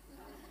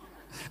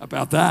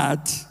about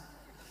that.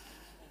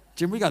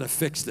 Jim, we got to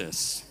fix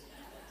this.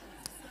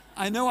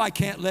 I know I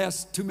can't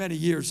last too many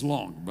years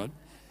long, but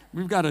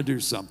we've got to do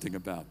something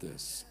about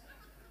this.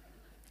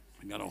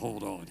 I got to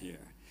hold on here.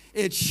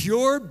 It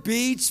sure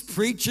beats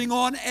preaching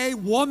on a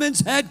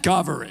woman's head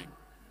covering.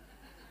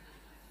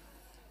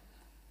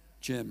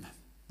 Jim,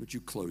 would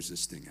you close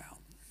this thing out?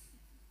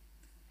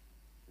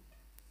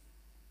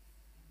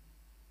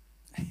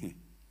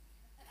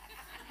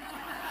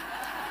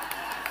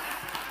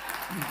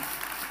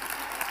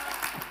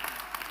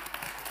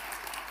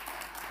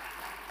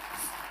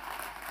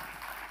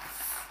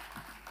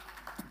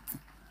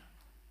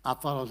 I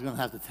thought I was going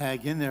to have to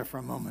tag in there for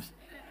a moment.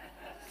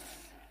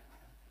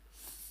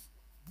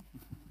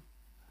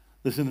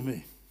 Listen to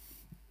me.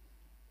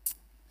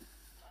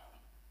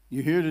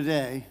 You're here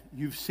today,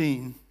 you've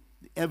seen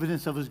the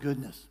evidence of his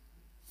goodness.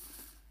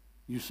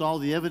 You saw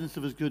the evidence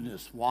of his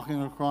goodness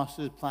walking across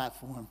his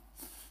platform,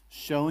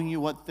 showing you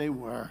what they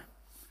were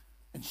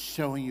and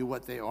showing you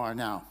what they are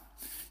now.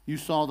 You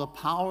saw the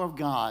power of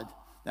God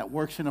that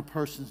works in a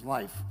person's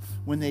life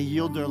when they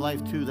yield their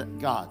life to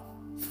God.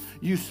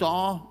 You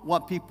saw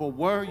what people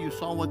were. You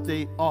saw what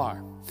they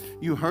are.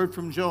 You heard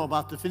from Joe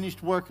about the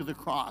finished work of the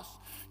cross.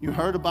 You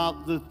heard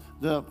about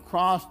the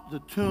cross, the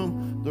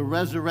tomb, the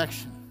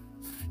resurrection.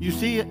 You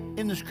see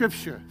in the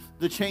scripture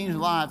the changed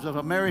lives of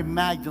a Mary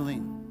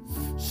Magdalene.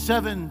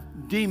 7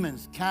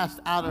 demons cast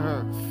out of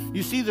her.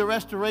 You see the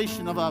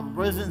restoration of a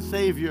risen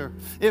Savior.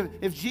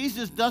 If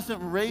Jesus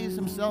doesn't raise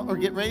himself or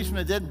get raised from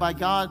the dead by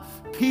God,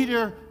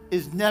 Peter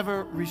is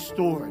never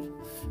restored.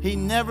 He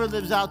never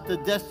lives out the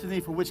destiny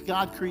for which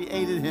God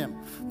created him.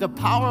 The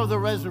power of the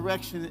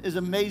resurrection is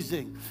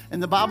amazing.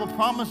 And the Bible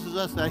promises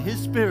us that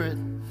his Spirit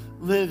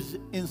lives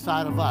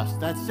inside of us.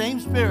 That same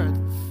Spirit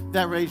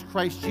that raised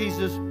Christ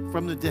Jesus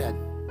from the dead.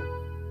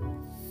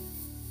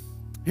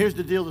 Here's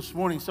the deal this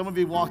morning. Some of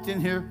you walked in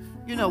here.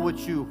 You know what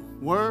you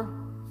were.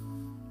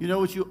 You know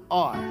what you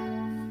are.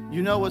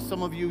 You know what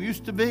some of you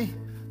used to be.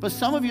 But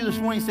some of you this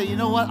morning say, you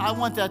know what? I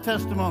want that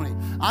testimony.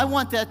 I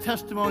want that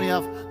testimony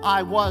of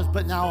I was,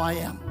 but now I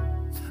am.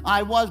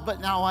 I was,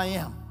 but now I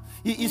am.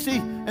 You see,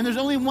 and there's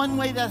only one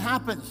way that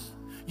happens.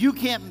 You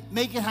can't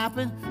make it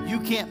happen.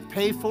 You can't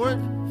pay for it.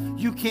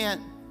 You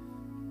can't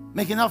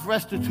make enough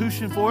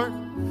restitution for it.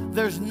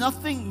 There's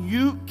nothing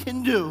you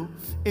can do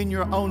in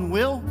your own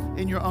will,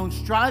 in your own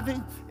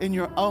striving, in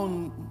your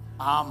own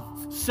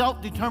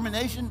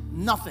self-determination.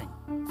 Nothing.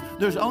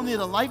 There's only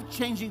the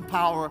life-changing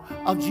power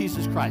of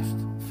Jesus Christ,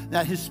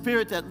 that his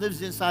Spirit that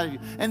lives inside of you.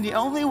 And the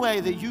only way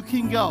that you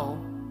can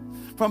go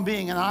from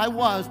being an I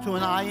was to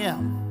an I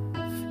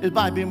am is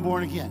by being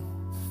born again.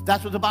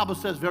 That's what the Bible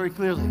says very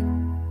clearly.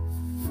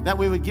 That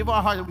we would give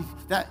our heart,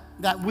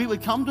 that we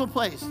would come to a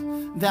place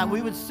that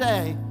we would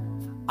say,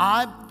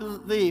 I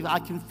believe, I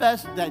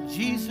confess that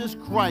Jesus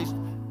Christ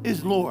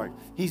is Lord.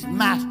 He's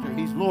Master.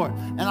 He's Lord.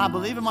 And I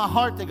believe in my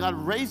heart that God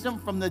raised him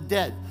from the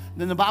dead.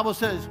 Then the Bible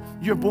says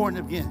you're born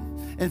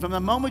again. And from the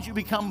moment you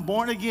become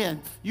born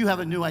again, you have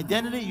a new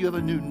identity, you have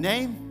a new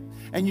name,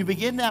 and you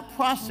begin that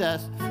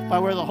process by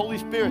where the Holy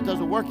Spirit does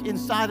a work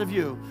inside of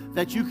you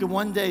that you can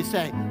one day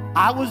say,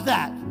 I was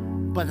that,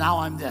 but now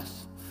I'm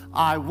this.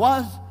 I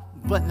was,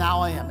 but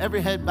now I am.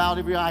 Every head bowed,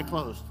 every eye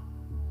closed.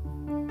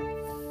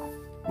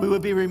 We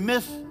would be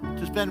remiss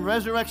to spend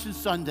Resurrection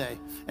Sunday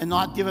and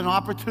not give an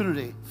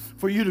opportunity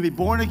for you to be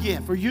born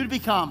again, for you to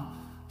become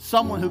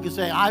someone who can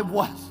say, I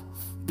was,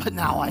 but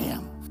now I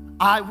am.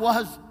 I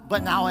was,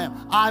 but now I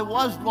am. I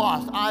was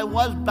lost. I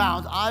was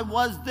bound. I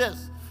was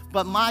this.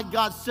 But my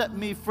God set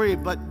me free.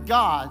 But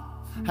God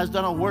has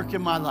done a work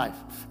in my life.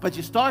 But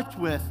you start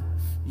with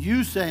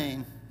you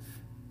saying,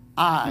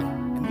 I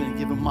am going to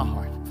give him my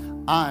heart.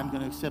 I'm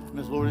going to accept him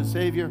as Lord and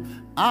Savior.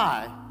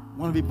 I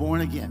want to be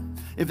born again.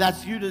 If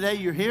that's you today,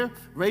 you're here,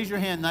 raise your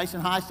hand nice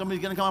and high.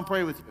 Somebody's going to come and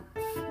pray with you.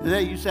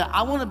 Today you say,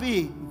 I want to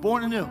be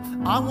born anew.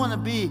 I want to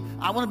be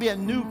a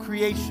new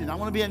creation. I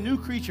want to be a new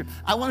creature.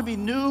 I want to be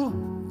new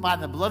by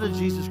the blood of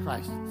Jesus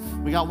Christ.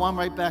 We got one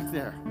right back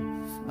there.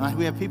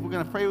 We have people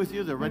going to pray with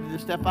you. They're ready to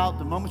step out.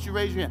 The moment you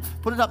raise your hand,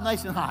 put it up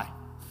nice and high.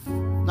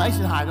 Nice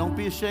and high. Don't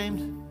be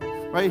ashamed.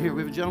 Right here.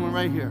 We have a gentleman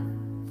right here.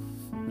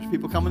 There's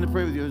people coming to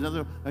pray with you.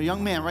 There's a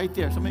young man right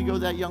there. Somebody go to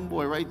that young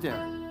boy right there.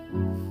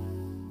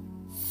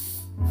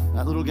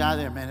 That little guy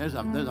there, man. There's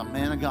a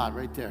man of God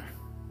right there.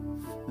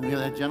 And we have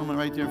that gentleman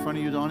right there in front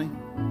of you, Donnie.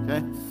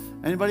 Okay?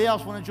 Anybody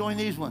else want to join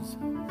these ones?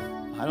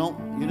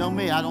 You know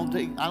me. I don't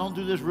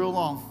do this real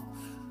long.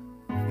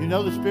 You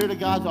know the Spirit of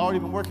God's already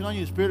been working on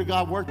you. The Spirit of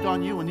God worked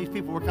on you when these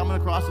people were coming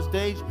across the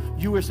stage.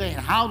 You were saying,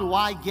 how do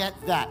I get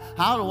that?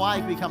 How do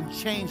I become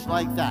changed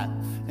like that?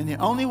 And the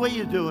only way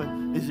you do it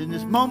is in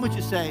this moment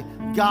you say,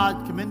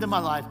 God, come into my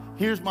life.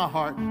 Here's my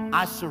heart.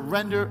 I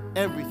surrender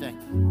everything.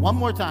 One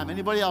more time.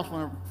 Anybody else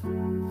want to?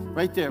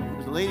 Right there.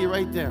 There's a lady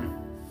right there.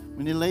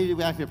 We need a lady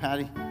back there,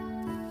 Patty.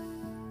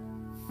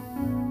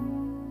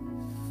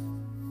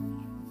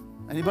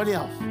 Anybody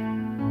else?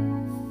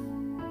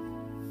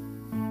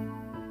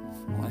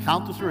 I'm going to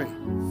count to 3.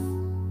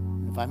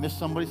 If I miss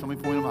somebody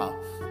point them out.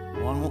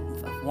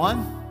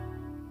 1,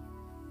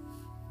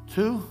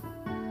 2,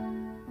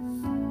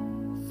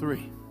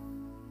 3.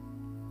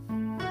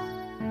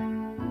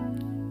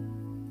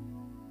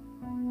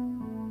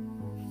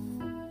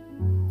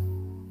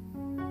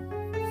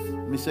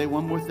 Let me say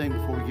one more thing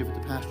before we give it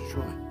to Pastor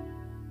Troy.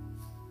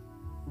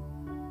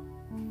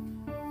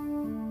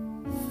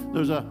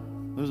 There's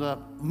a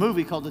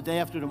movie called The Day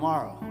After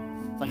Tomorrow.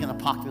 It's like an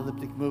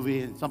apocalyptic movie,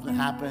 and something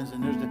happens,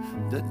 and there's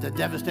the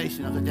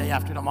devastation of the day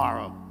after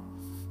tomorrow,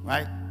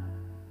 right?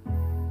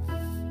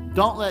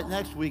 Don't let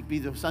next week be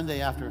the Sunday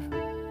after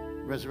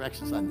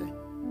Resurrection Sunday.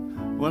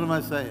 What am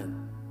I saying?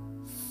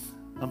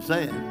 I'm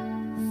saying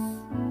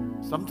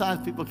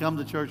sometimes people come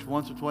to church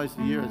once or twice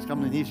a year. It's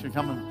coming in Easter,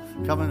 coming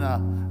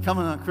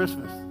on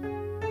Christmas.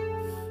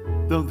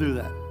 Don't do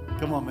that.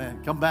 Come on,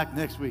 man. Come back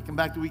next week. Come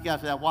back the week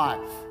after that. Why?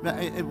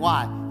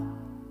 Why?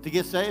 To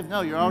get saved?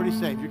 No, you're already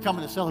saved. You're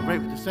coming to celebrate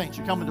with the saints.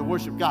 You're coming to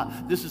worship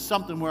God. This is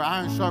something where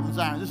iron sharpens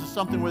iron. This is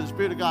something where the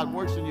Spirit of God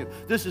works in you.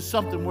 This is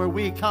something where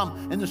we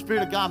come and the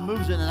Spirit of God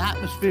moves in an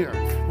atmosphere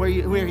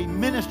where He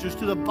ministers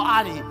to the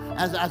body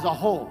as a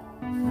whole.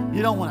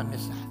 You don't want to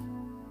miss that.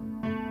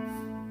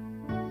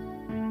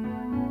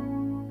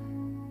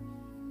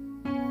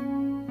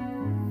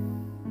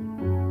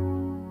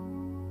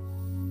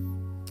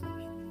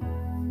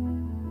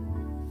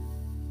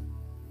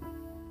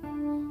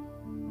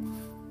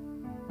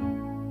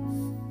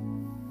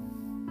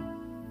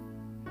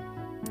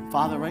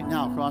 Father, right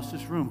now across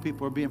this room,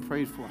 people are being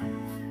prayed for.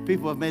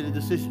 People have made a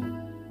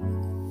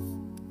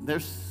decision. They're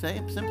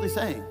simply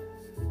saying,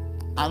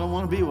 I don't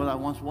want to be what I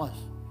once was.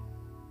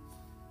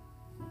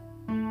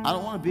 I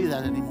don't want to be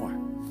that anymore.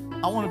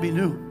 I want to be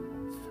new.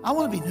 I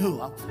want to be new.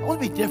 I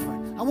want to be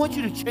different. I want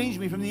you to change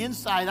me from the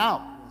inside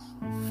out.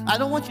 I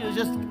don't want you to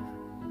just,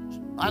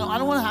 I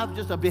don't want to have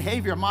just a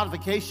behavior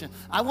modification.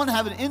 I want to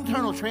have an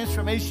internal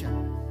transformation.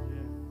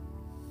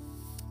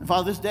 And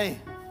Father, this day,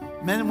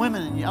 men and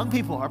women and young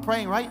people are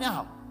praying right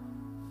now.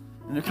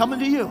 And they're coming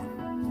to you.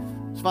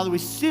 So, Father, we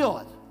seal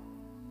it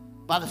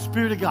by the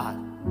Spirit of God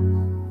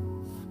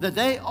that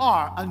they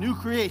are a new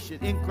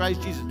creation in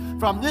Christ Jesus.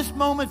 From this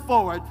moment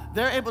forward,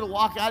 they're able to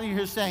walk out of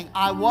here saying,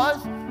 I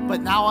was,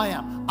 but now I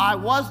am. I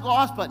was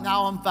lost, but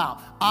now I'm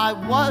found. I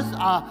was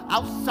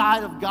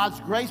outside of God's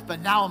grace, but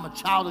now I'm a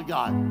child of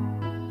God.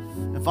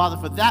 And, Father,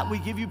 for that we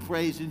give you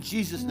praise in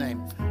Jesus'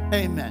 name.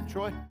 Amen. Troy?